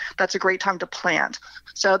 and that's a great time to plant.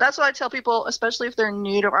 So that's what I tell people, especially if they're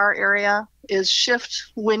new to our area, is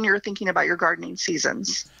shift when you're thinking about your gardening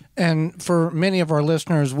seasons. And for many of our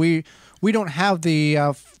listeners, we don't have the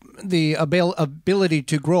ability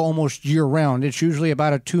to grow almost year round. It's usually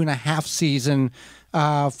about a 2.5 season,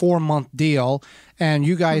 4-month deal. And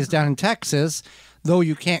you guys down in Texas, though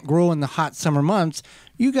you can't grow in the hot summer months,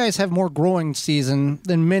 you guys have more growing season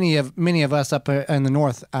than many of us up in the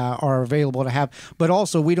north are available to have. But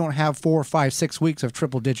also, we don't have 4, 5, 6 weeks of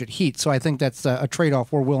triple-digit heat. So I think that's a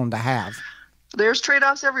trade-off we're willing to have. There's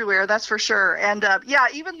trade-offs everywhere, that's for sure. And yeah,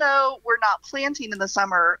 even though we're not planting in the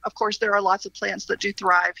summer, of course, there are lots of plants that do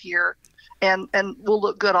thrive here and will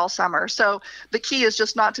look good all summer. So the key is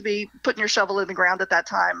just not to be putting your shovel in the ground at that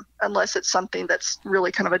time, unless it's something that's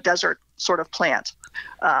really kind of a desert sort of plant.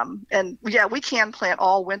 And yeah, we can plant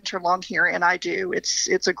all winter long here, and I do.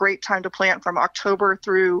 It's a great time to plant from October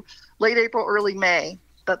through late April, early May.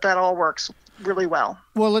 That all works really well.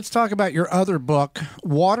 Well, let's talk about your other book,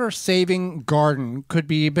 Water Saving Garden. Could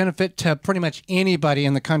be a benefit to pretty much anybody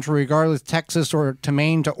in the country, regardless Texas or to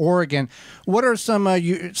Maine to Oregon. What are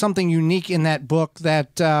something unique in that book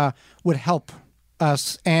that would help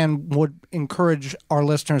us and would encourage our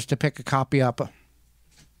listeners to pick a copy up?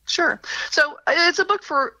 Sure. So it's a book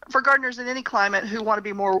for gardeners in any climate who want to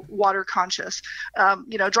be more water conscious.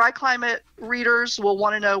 Dry climate readers will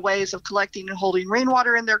want to know ways of collecting and holding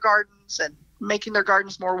rainwater in their gardens and making their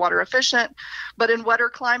gardens more water efficient. But in wetter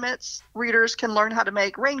climates, readers can learn how to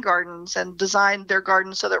make rain gardens and design their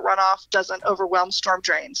gardens so that runoff doesn't overwhelm storm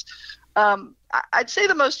drains. I'd say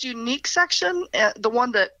the most unique section, the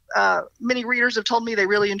one that many readers have told me they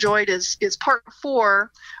really enjoyed, is part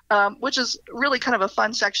 4, which is really kind of a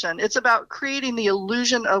fun section. It's about creating the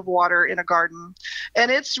illusion of water in a garden.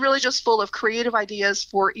 And it's really just full of creative ideas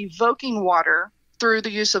for evoking water through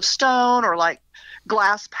the use of stone or like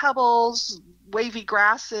glass pebbles, wavy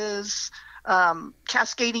grasses,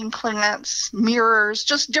 cascading plants, mirrors,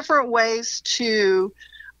 just different ways to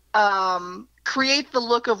create the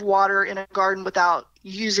look of water in a garden without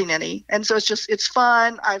using any. And so it's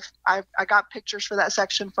fun. I got pictures for that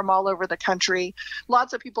section from all over the country.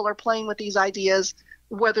 Lots of people are playing with these ideas,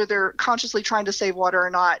 whether they're consciously trying to save water or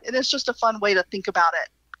not. And it's just a fun way to think about it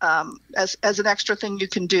as an extra thing you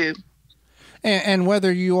can do. And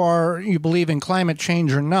whether you believe in climate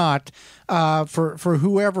change or not, for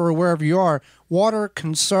whoever or wherever you are, water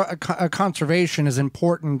conservation is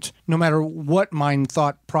important no matter what mind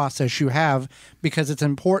thought process you have, because it's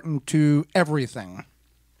important to everything.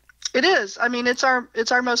 It is. I mean, it's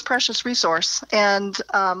our most precious resource. And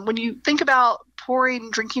when you think about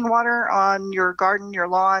pouring drinking water on your garden, your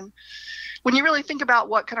lawn, when you really think about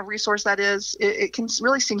what kind of resource that is, it can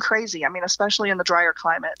really seem crazy. I mean, especially in the drier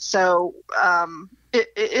climate. So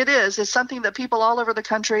it's something that people all over the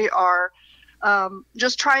country are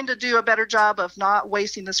just trying to do a better job of not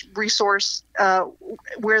wasting this resource,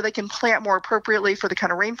 where they can plant more appropriately for the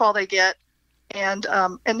kind of rainfall they get, and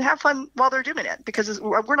have fun while they're doing it. Because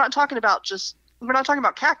we're not talking about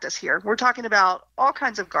cactus here. We're talking about all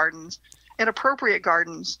kinds of gardens and appropriate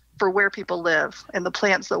gardens for where people live and the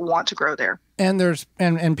plants that want to grow there. And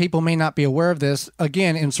and people may not be aware of this.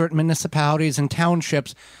 Again, in certain municipalities and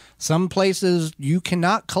townships, some places you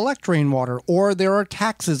cannot collect rainwater, or there are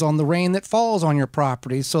taxes on the rain that falls on your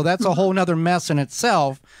property. So that's a whole nother mess in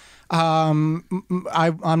itself. I'm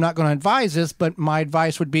not going to advise this, but my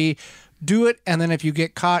advice would be do it, and then if you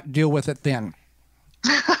get caught, deal with it then.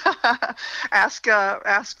 Ask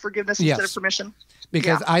forgiveness instead of permission.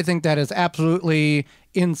 Because I think that is absolutely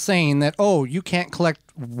insane that, you can't collect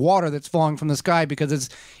water that's falling from the sky because it's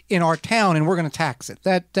in our town and we're going to tax it.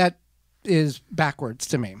 That is backwards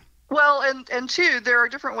to me. Well, and two, there are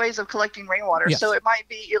different ways of collecting rainwater. Yes. So it might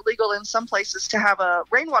be illegal in some places to have a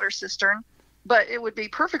rainwater cistern, but it would be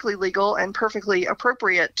perfectly legal and perfectly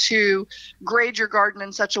appropriate to grade your garden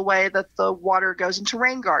in such a way that the water goes into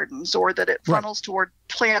rain gardens, or that it funnels toward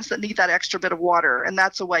plants that need that extra bit of water. And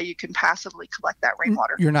that's a way you can passively collect that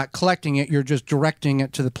rainwater. You're not collecting it. You're just directing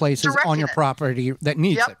it to the places on your property that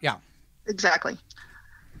needs it. Yeah, exactly.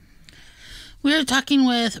 We're talking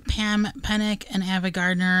with Pam Penick, an avid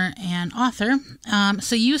gardener and author.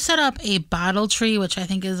 So you set up a bottle tree, which I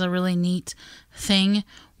think is a really neat thing.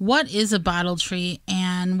 What is a bottle tree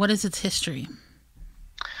and what is its history?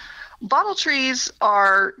 Bottle trees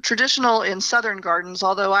are traditional in southern gardens,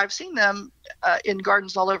 although I've seen them in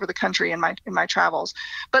gardens all over the country in my travels.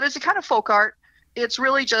 But it's a kind of folk art. It's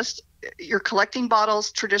really just you're collecting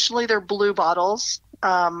bottles. Traditionally, they're blue bottles.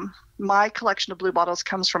 My collection of blue bottles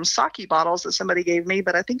comes from sake bottles that somebody gave me,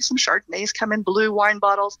 but I think some Chardonnays come in blue wine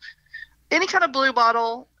bottles. Any kind of blue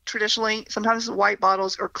bottle, traditionally, sometimes white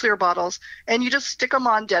bottles or clear bottles, and you just stick them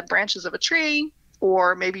on dead branches of a tree,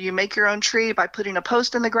 or maybe you make your own tree by putting a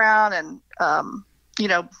post in the ground and,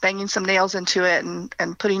 banging some nails into it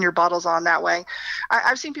and putting your bottles on that way.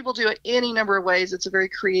 I've seen people do it any number of ways. It's a very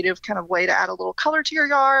creative kind of way to add a little color to your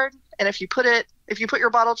yard. And if you put your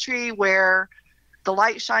bottle tree where the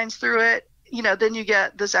light shines through it, then you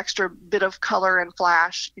get this extra bit of color and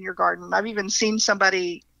flash in your garden. I've even seen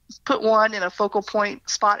somebody put one in a focal point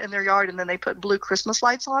spot in their yard, and then they put blue Christmas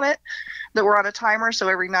lights on it that were on a timer. So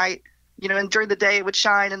every night, and during the day it would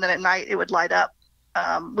shine, and then at night it would light up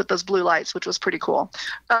with those blue lights, which was pretty cool.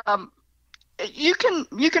 You can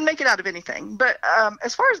make it out of anything. But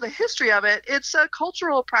as far as the history of it, it's a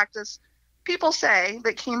cultural practice, people say,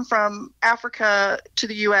 that came from Africa to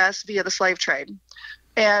the U.S. via the slave trade.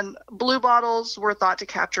 And blue bottles were thought to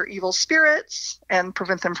capture evil spirits and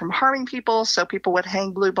prevent them from harming people. So people would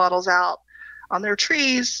hang blue bottles out on their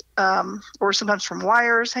trees, or sometimes from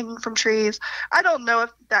wires hanging from trees. I don't know if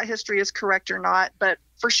that history is correct or not, but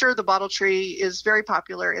for sure the bottle tree is very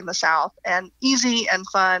popular in the South and easy and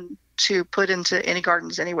fun to put into any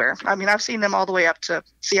gardens anywhere. I mean, I've seen them all the way up to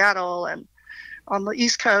Seattle and on the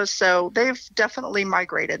East Coast, so they've definitely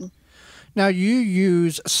migrated. Now, you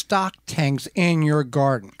use stock tanks in your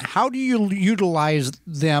garden. How do you utilize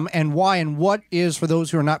them, and why, and what is, for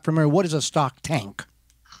those who are not familiar, what is a stock tank?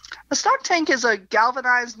 A stock tank is a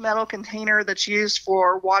galvanized metal container that's used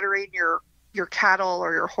for watering your cattle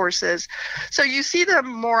or your horses. So you see them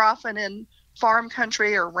more often in farm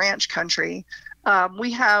country or ranch country.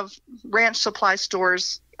 We have ranch supply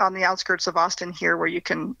stores on the outskirts of Austin here where you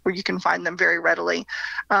can find them very readily.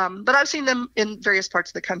 But I've seen them in various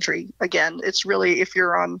parts of the country. Again, it's really if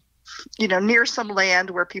you're on, near some land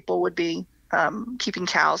where people would be keeping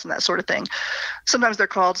cows and that sort of thing. Sometimes they're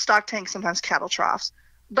called stock tanks, sometimes cattle troughs.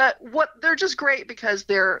 But they're just great because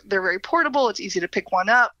they're very portable. It's easy to pick one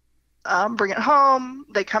up, bring it home.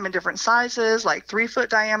 They come in different sizes, like 3-foot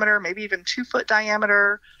diameter, maybe even 2-foot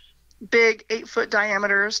diameter, big 8-foot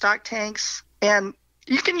diameter stock tanks. And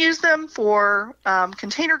you can use them for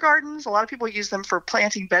container gardens. A lot of people use them for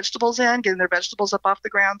planting vegetables getting their vegetables up off the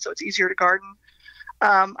ground so it's easier to garden.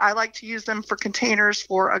 I like to use them for containers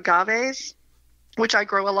for agaves, which I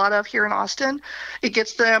grow a lot of here in Austin. It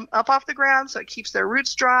gets them up off the ground so it keeps their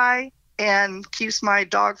roots dry and keeps my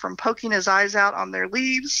dog from poking his eyes out on their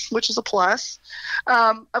leaves, which is a plus.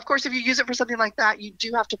 Of course, if you use it for something like that, you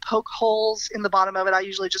do have to poke holes in the bottom of it. I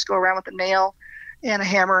usually just go around with a nail and a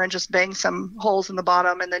hammer and just bang some holes in the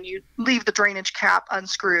bottom, and then you leave the drainage cap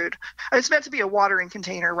unscrewed. It's meant to be a watering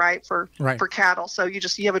container, right, for cattle. So you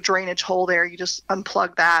have a drainage hole there. You just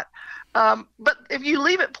unplug that. But if you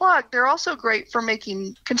leave it plugged, they're also great for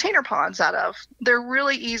making container ponds out of. They're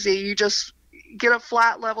really easy. You just get a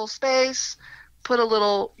flat level space, put a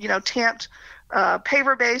little, tamped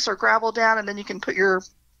paver base or gravel down, and then you can put your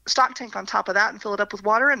stock tank on top of that and fill it up with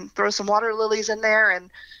water and throw some water lilies in there. And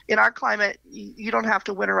in our climate, you don't have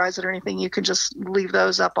to winterize it or anything. You can just leave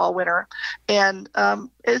those up all winter. And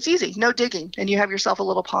it's easy, no digging, and you have yourself a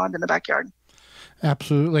little pond in the backyard.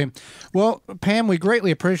 Absolutely. Well, Pam, we greatly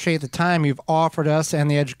appreciate the time you've offered us and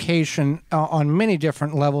the education on many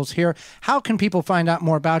different levels here. How can people find out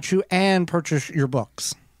more about you and purchase your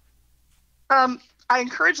books? I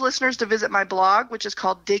encourage listeners to visit my blog, which is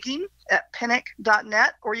called Digging at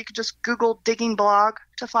Penick.net, or you can just Google Digging Blog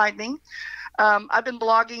to find me. I've been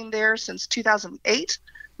blogging there since 2008,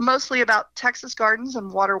 mostly about Texas gardens and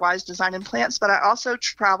water-wise design and plants, but I also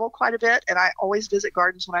travel quite a bit, and I always visit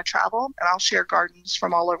gardens when I travel, and I'll share gardens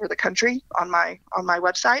from all over the country on my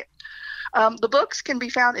website. The books can be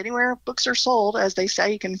found anywhere books are sold, as they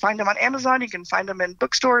say. You can find them on Amazon. You can find them in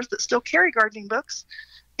bookstores that still carry gardening books.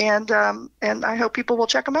 And I hope people will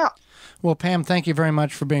check them out. Well, Pam, thank you very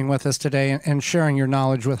much for being with us today and sharing your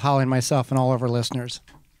knowledge with Holly and myself and all of our listeners.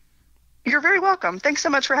 You're very welcome. Thanks so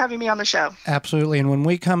much for having me on the show. Absolutely. And when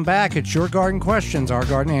we come back, it's your garden questions, our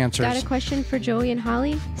garden answers. Got a question for Joey and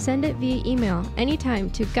Holly? Send it via email anytime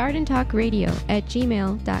to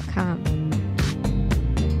gardentalkradio@gmail.com.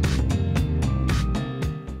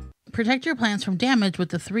 Protect your plants from damage with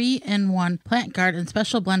the 3-in-1 Plant Guard and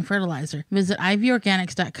Special Blend Fertilizer. Visit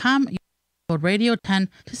ivorganics.com. Use code radio10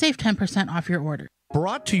 to save 10% off your order.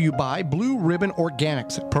 Brought to you by Blue Ribbon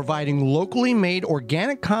Organics, providing locally made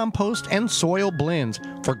organic compost and soil blends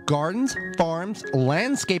for gardens, farms,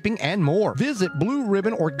 landscaping, and more. Visit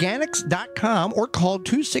blueribbonorganics.com or call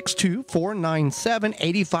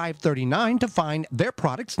 262-497-8539 to find their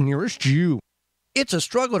products nearest you. It's a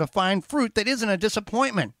struggle to find fruit that isn't a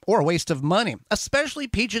disappointment or a waste of money, especially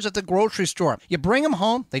peaches at the grocery store. You bring them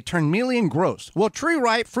home, they turn mealy and gross. Well, Tree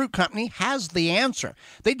Ripe Fruit Company has the answer.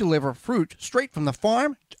 They deliver fruit straight from the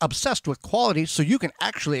farm, obsessed with quality, so you can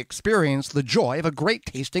actually experience the joy of a great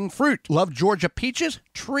tasting fruit. Love Georgia peaches?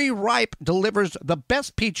 Tree Ripe delivers the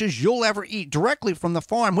best peaches you'll ever eat directly from the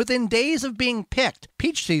farm within days of being picked.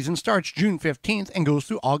 Peach season starts June 15th and goes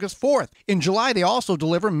through August 4th. In July, they also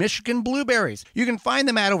deliver Michigan blueberries. You can find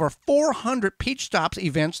them at over 400 Peach Stops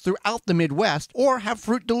events throughout the Midwest or have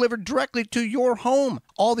fruit delivered directly to your home.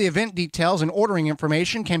 All the event details and ordering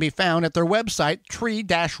information can be found at their website,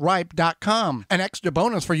 tree-ripe.com. An extra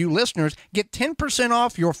bonus for you listeners, get 10%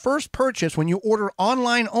 off your first purchase when you order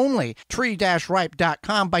online only,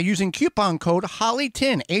 tree-ripe.com, by using coupon code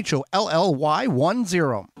HOLLY10,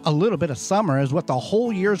 HOLLY10. A little bit of summer is what the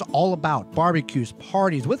whole year's all about. Barbecues,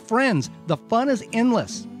 parties with friends. The fun is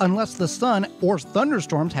endless, unless the sun or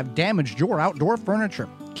thunderstorms have damaged your outdoor furniture.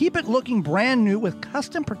 Keep it looking brand new with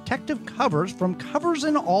custom protective covers from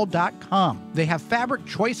coversandall.com. They have fabric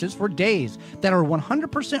choices for days that are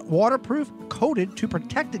 100% waterproof, coated to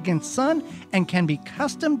protect against sun, and can be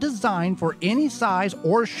custom designed for any size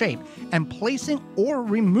or shape, and placing or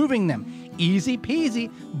removing them. Easy peasy.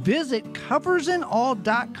 Visit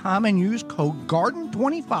coversandall.com and use code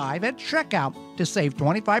GARDEN25 at checkout to save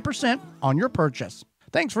 25% on your purchase.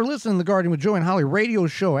 Thanks for listening to the Garden with Joe and Holly radio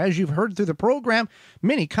show. As you've heard through the program,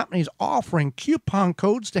 many companies offering coupon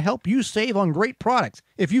codes to help you save on great products.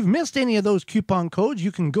 If you've missed any of those coupon codes,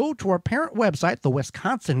 you can go to our parent website, the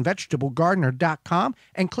WisconsinVegetableGardener.com,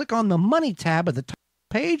 and click on the Money tab at the top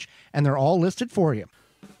page, and they're all listed for you.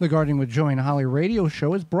 The Gardening with Joy and Holly radio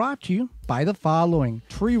show is brought to you by the following: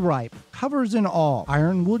 Tree Ripe, Covers and All,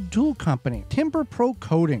 Ironwood Tool Company, Timber Pro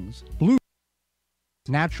Coatings, Blue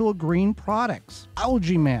Natural Green Products,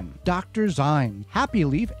 Algae Men, Dr. Zymes, Happy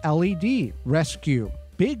Leaf LED, Rescue,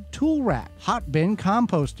 Big Tool Rack, Hot Bin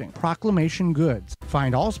Composting, Proclamation Goods.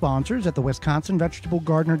 Find all sponsors at the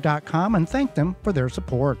WisconsinVegetableGardener.com and thank them for their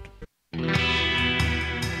support.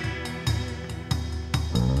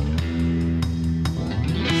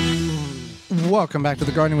 Welcome back to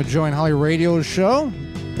the Gardening with Joy and Holly radio show.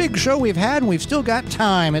 Big show we've had, and we've still got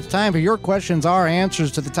time. It's time for your questions, our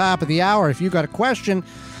answers to the top of the hour. If you've got a question,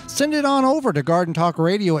 send it on over to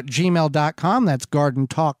gardentalkradio@gmail.com. That's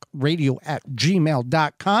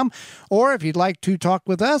gardentalkradio@gmail.com. Or if you'd like to talk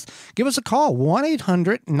with us, give us a call,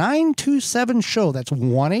 1-800-927-SHOW. That's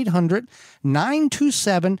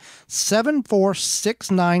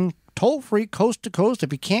 1-800-927-7469. Toll free, coast to coast.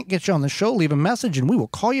 If you can't get you on the show, leave a message and we will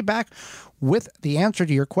call you back with the answer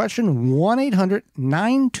to your question.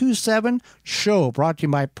 1-800-927-SHOW. Brought to you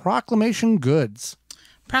by Proclamation Goods.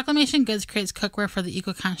 Proclamation Goods creates cookware for the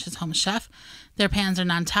eco-conscious home chef. Their pans are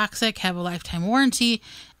non-toxic, have a lifetime warranty,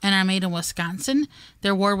 and are made in Wisconsin.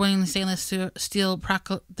 Their award-winning stainless steel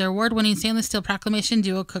Proclamation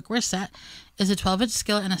Duo cookware set is a 12-inch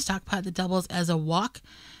skillet and a stock pot that doubles as a wok.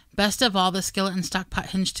 Best of all, the skillet and stock pot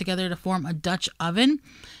hinge together to form a Dutch oven.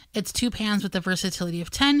 It's 2 pans with the versatility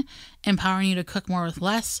of 10, empowering you to cook more with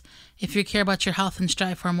less. If you care about your health and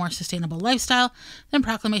strive for a more sustainable lifestyle, then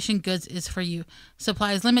Proclamation Goods is for you.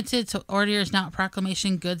 Supply is limited, so order yours now at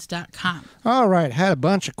proclamationgoods.com. All right. Had a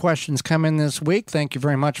bunch of questions come in this week. Thank you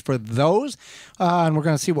very much for those. And we're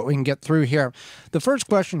going to see what we can get through here. The first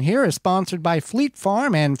question here is sponsored by Fleet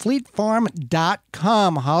Farm and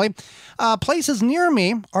fleetfarm.com, Holly. Places near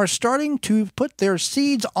me are starting to put their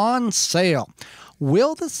seeds on sale.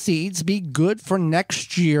 Will the seeds be good for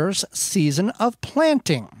next year's season of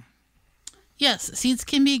planting? Yes, seeds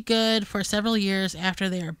can be good for several years after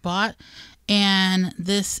they are bought, and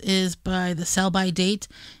this is by the sell-by date.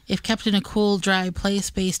 If kept in a cool, dry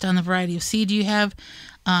place based on the variety of seed you have,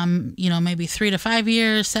 maybe 3 to 5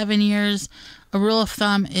 years, 7 years. A rule of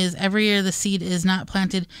thumb is every year the seed is not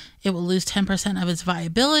planted, it will lose 10% of its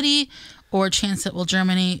viability or chance it will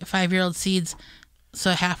germinate. 5-year-old seeds,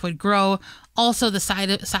 so half would grow. Also, the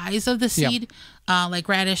size of the seed, like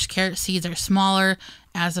radish, carrot seeds are smaller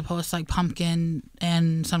as opposed to like pumpkin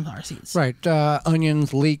and sunflower seeds. Right.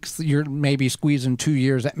 Onions, leeks, you're maybe squeezing 2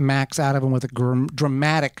 years at max out of them with a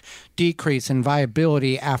dramatic decrease in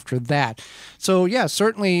viability after that. So, yeah,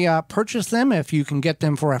 certainly purchase them if you can get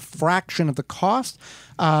them for a fraction of the cost.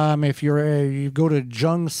 If you go to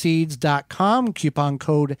jungseeds.com, coupon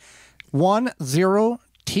code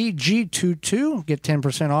 10TG22, get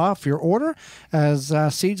 10% off your order as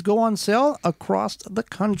seeds go on sale across the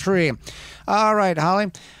country. All right,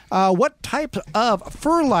 Holly, what type of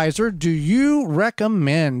fertilizer do you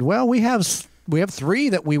recommend? Well, we have 3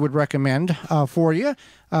 that we would recommend for you.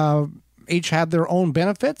 Each have their own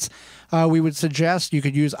benefits. We would suggest you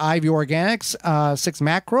could use Ivy Organics 6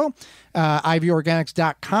 Macro.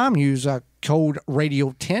 IvyOrganics.com. Use code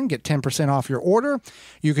radio10, get 10% off your order.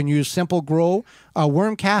 You can use Simple Grow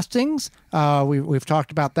worm castings. We've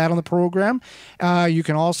talked about that on the program. You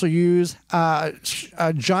can also use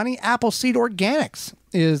Johnny Appleseed Organics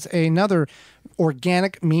is another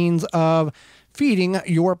organic means of feeding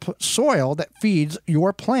your soil that feeds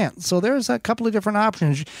your plants. So there's a couple of different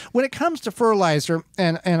options. When it comes to fertilizer,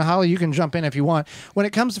 and Holly, you can jump in if you want. When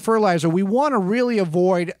it comes to fertilizer, we want to really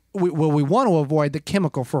avoid the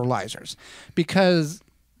chemical fertilizers because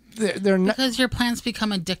they're not... Because your plants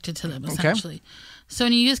become addicted to them, essentially. Okay. So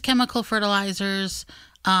when you use chemical fertilizers,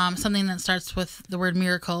 something that starts with the word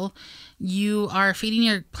miracle, you are feeding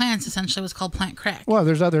your plants essentially what's called plant crack. Well,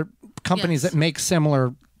 there's other companies that make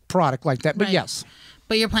similar product like that, but right. Yes.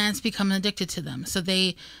 But your plants become addicted to them, so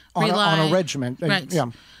they rely on a regimen. Right.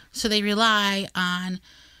 Yeah. So they rely on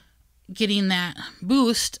getting that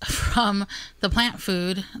boost from the plant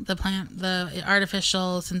food, the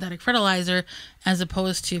artificial synthetic fertilizer, as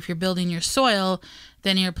opposed to if you're building your soil,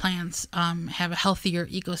 then your plants have a healthier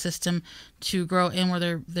ecosystem to grow in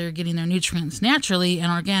where they're getting their nutrients naturally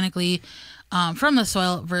and organically from the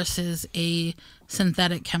soil versus a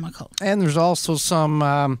synthetic chemical. And there's also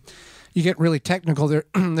some, you get really technical. There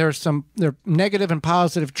are negative and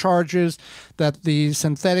positive charges that the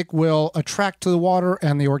synthetic will attract to the water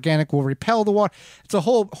and the organic will repel the water. It's a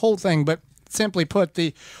whole thing, but simply put,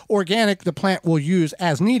 the organic the plant will use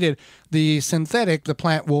as needed. The synthetic, the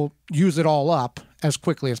plant will use it all up as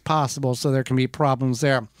quickly as possible, so there can be problems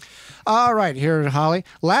there. All right, here, Holly.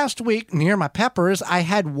 Last week, near my peppers, I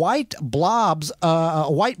had white blobs,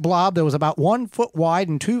 a white blob that was about 1 foot wide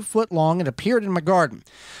and 2 foot long. It appeared in my garden.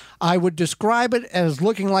 I would describe it as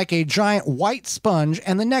looking like a giant white sponge,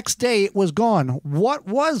 and the next day it was gone. What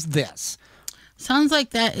was this? Sounds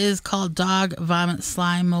like that is called dog vomit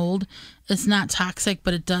slime mold. It's not toxic,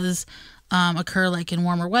 but it does occur like in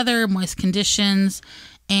warmer weather, moist conditions,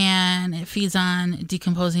 and it feeds on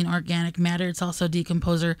decomposing organic matter. It's also a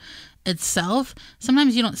decomposer itself.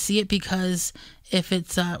 Sometimes you don't see it because if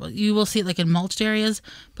it's you will see it like in mulched areas,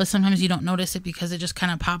 but sometimes you don't notice it because it just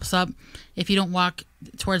kind of pops up. If you don't walk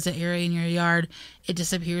towards the area in your yard, it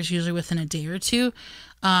disappears usually within a day or two.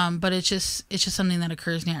 But it's just something that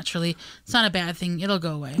occurs naturally. It's not a bad thing. It'll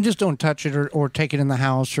go away. Just don't touch it or take it in the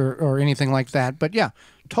house or anything like that. But yeah,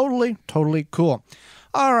 totally cool.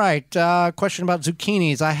 All right, question about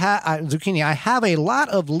zucchinis. I have a lot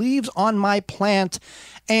of leaves on my plant,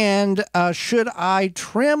 and should I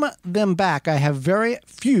trim them back? I have very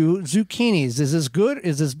few zucchinis. Is this good?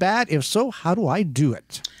 Is this bad? If so, how do I do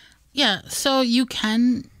it? Yeah, so you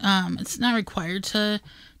can. It's not required to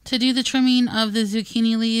do the trimming of the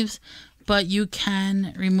zucchini leaves, but you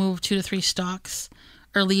can remove 2 to 3 stalks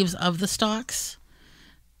or leaves of the stalks.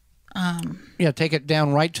 Yeah, take it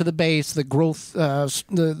down right to the base, the growth,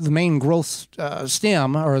 the main growth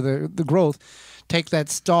stem or the growth. Take that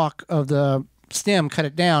stalk of the stem, cut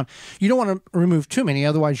it down. You don't want to remove too many,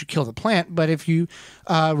 otherwise you kill the plant. But if you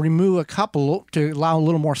remove a couple to allow a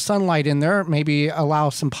little more sunlight in there, maybe allow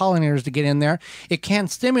some pollinators to get in there, it can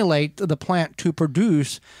stimulate the plant to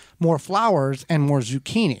produce more flowers and more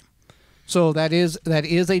zucchini. So that is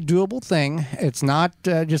a doable thing. It's not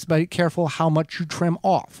just be careful how much you trim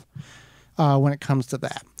off when it comes to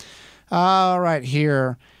that. All right,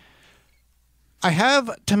 here. I have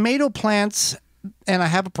tomato plants and I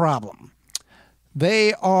have a problem.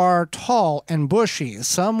 They are tall and bushy.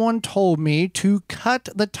 Someone told me to cut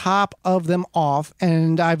the top of them off,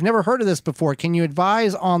 and I've never heard of this before. Can you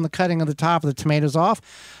advise on the cutting of the top of the tomatoes off?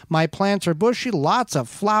 My plants are bushy, lots of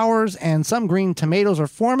flowers, and some green tomatoes are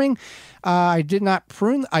forming. I did not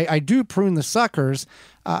prune. I do prune the suckers.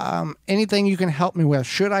 Anything you can help me with?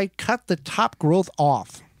 Should I cut the top growth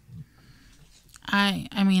off? I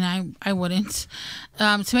mean, I wouldn't.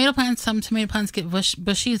 Some tomato plants get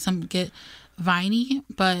bushy, some get viney,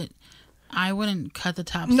 but I wouldn't cut the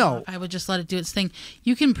tops off. I would just let it do its thing.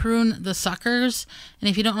 You can prune the suckers, and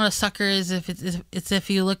if you don't know what a sucker is, if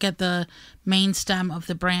you look at the main stem of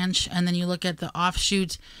the branch and then you look at the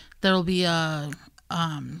offshoot, there will be a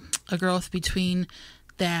growth between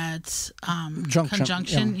that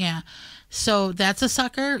conjunction. Yeah. So that's a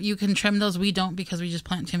sucker. You can trim those. We don't because we just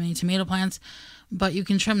plant too many tomato plants. But you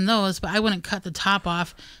can trim those, but I wouldn't cut the top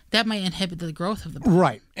off. That might inhibit the growth of the plant.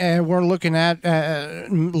 Right. And we're looking at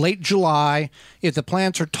late July. If the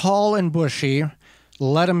plants are tall and bushy,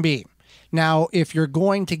 let them be. Now, if you're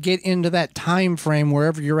going to get into that time frame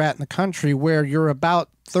wherever you're at in the country where you're about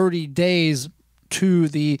 30 days to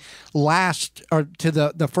the last or to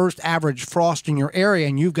the first average frost in your area,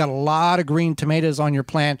 and you've got a lot of green tomatoes on your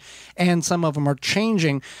plant and some of them are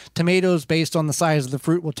changing. Tomatoes, based on the size of the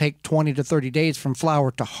fruit, will take 20 to 30 days from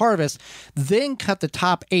flower to harvest. Then cut the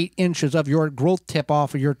top 8 inches of your growth tip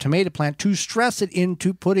off of your tomato plant to stress it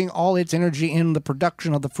into putting all its energy in the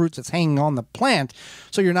production of the fruits that's hanging on the plant,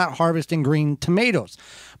 so you're not harvesting green tomatoes.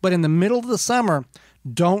 But in the middle of the summer,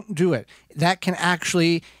 don't do it. That can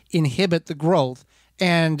actually inhibit the growth,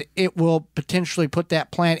 and it will potentially put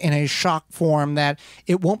that plant in a shock form that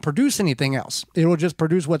it won't produce anything else. It will just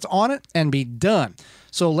produce what's on it and be done.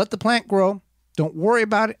 So let the plant grow. Don't worry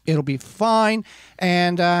about it. It'll be fine,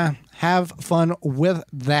 and have fun with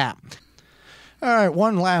that. All right,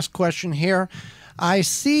 one last question here. I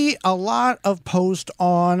see a lot of posts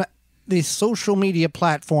on the social media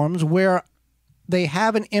platforms where they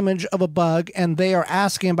have an image of a bug and they are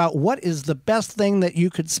asking about what is the best thing that you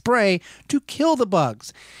could spray to kill the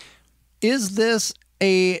bugs. Is this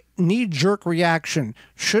a knee-jerk reaction?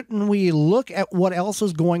 Shouldn't we look at what else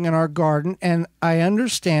is going in our garden? And I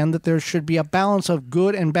understand that there should be a balance of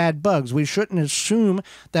good and bad bugs. We shouldn't assume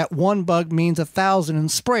that one bug means 1,000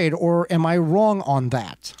 and sprayed, or am I wrong on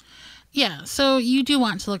that? Yeah, so you do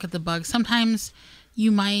want to look at the bugs. Sometimes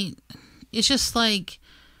you might, it's just like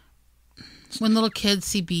when little kids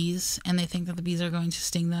see bees and they think that the bees are going to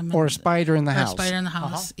sting them. Or a spider in the house. Or a spider in the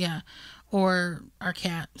house, yeah. Or our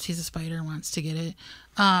cat sees a spider and wants to get it.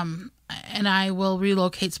 And I will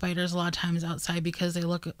relocate spiders a lot of times outside because they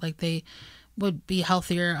look like they would be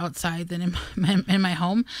healthier outside than in my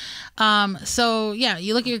home. So, yeah,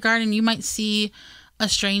 you look at your garden, you might see a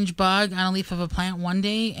strange bug on a leaf of a plant one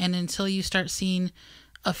day, and until you start seeing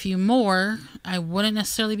a few more, I wouldn't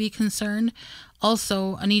necessarily be concerned.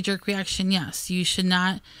 Also, a knee-jerk reaction, yes. You should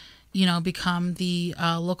not, become the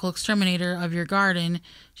local exterminator of your garden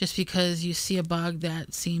just because you see a bug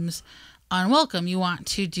that seems unwelcome. You want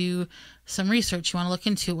to do some research. You want to look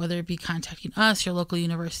into it, whether it be contacting us, your local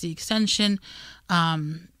university extension, a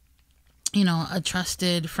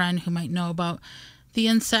trusted friend who might know about the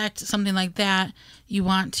insect, something like that. You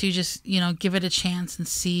want to just, give it a chance and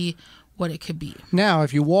see what it could be. Now,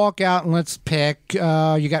 if you walk out and let's pick, you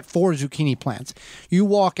got 4 zucchini plants. You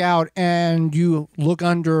walk out and you look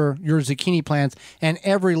under your zucchini plants and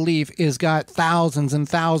every leaf is got thousands and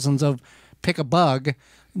thousands of pick a bug.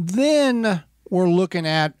 Then we're looking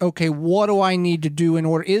at, okay, what do I need to do in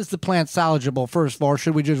order? Is the plant salvageable, first of all? Or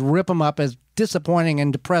should we just rip them up, as disappointing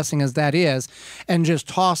and depressing as that is, and just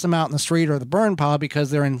toss them out in the street or the burn pile because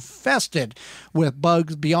they're infested with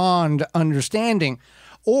bugs beyond understanding?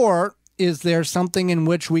 Or is there something in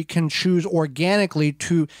which we can choose organically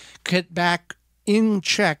to get back in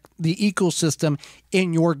check the ecosystem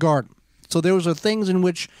in your garden? So those are things in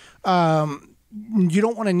which you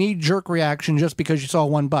don't want a knee-jerk reaction just because you saw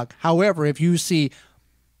one bug. However, if you see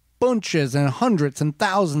bunches and hundreds and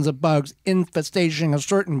thousands of bugs infesting a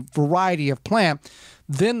certain variety of plant,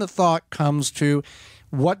 then the thought comes to,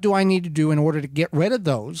 what do I need to do in order to get rid of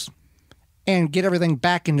those and get everything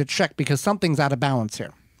back into check, because something's out of balance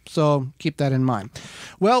here. So keep that in mind.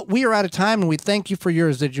 Well, we are out of time, and we thank you for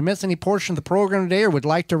yours. Did you miss any portion of the program today or would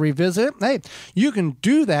like to revisit it? Hey, you can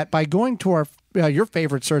do that by going to our your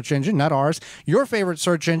favorite search engine, not ours, your favorite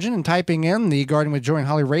search engine, and typing in the Garden with Joy and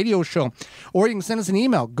Holly radio show. Or you can send us an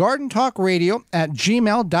email,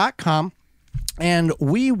 gardentalkradio@gmail.com. And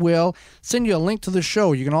we will send you a link to the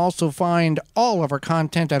show. You can also find all of our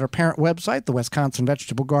content at our parent website, the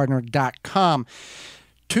WisconsinVegetableGardener.com.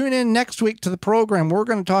 Tune in next week to the program. We're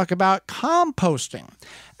going to talk about composting,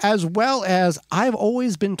 as well as I've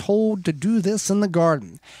always been told to do this in the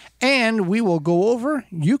garden. And we will go over,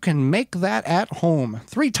 you can make that at home.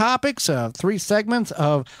 3 topics, 3 segments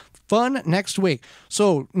of fun next week.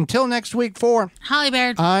 So until next week, for Holly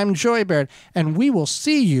Baird, I'm Joy Baird, and we will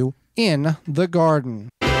see you in the garden.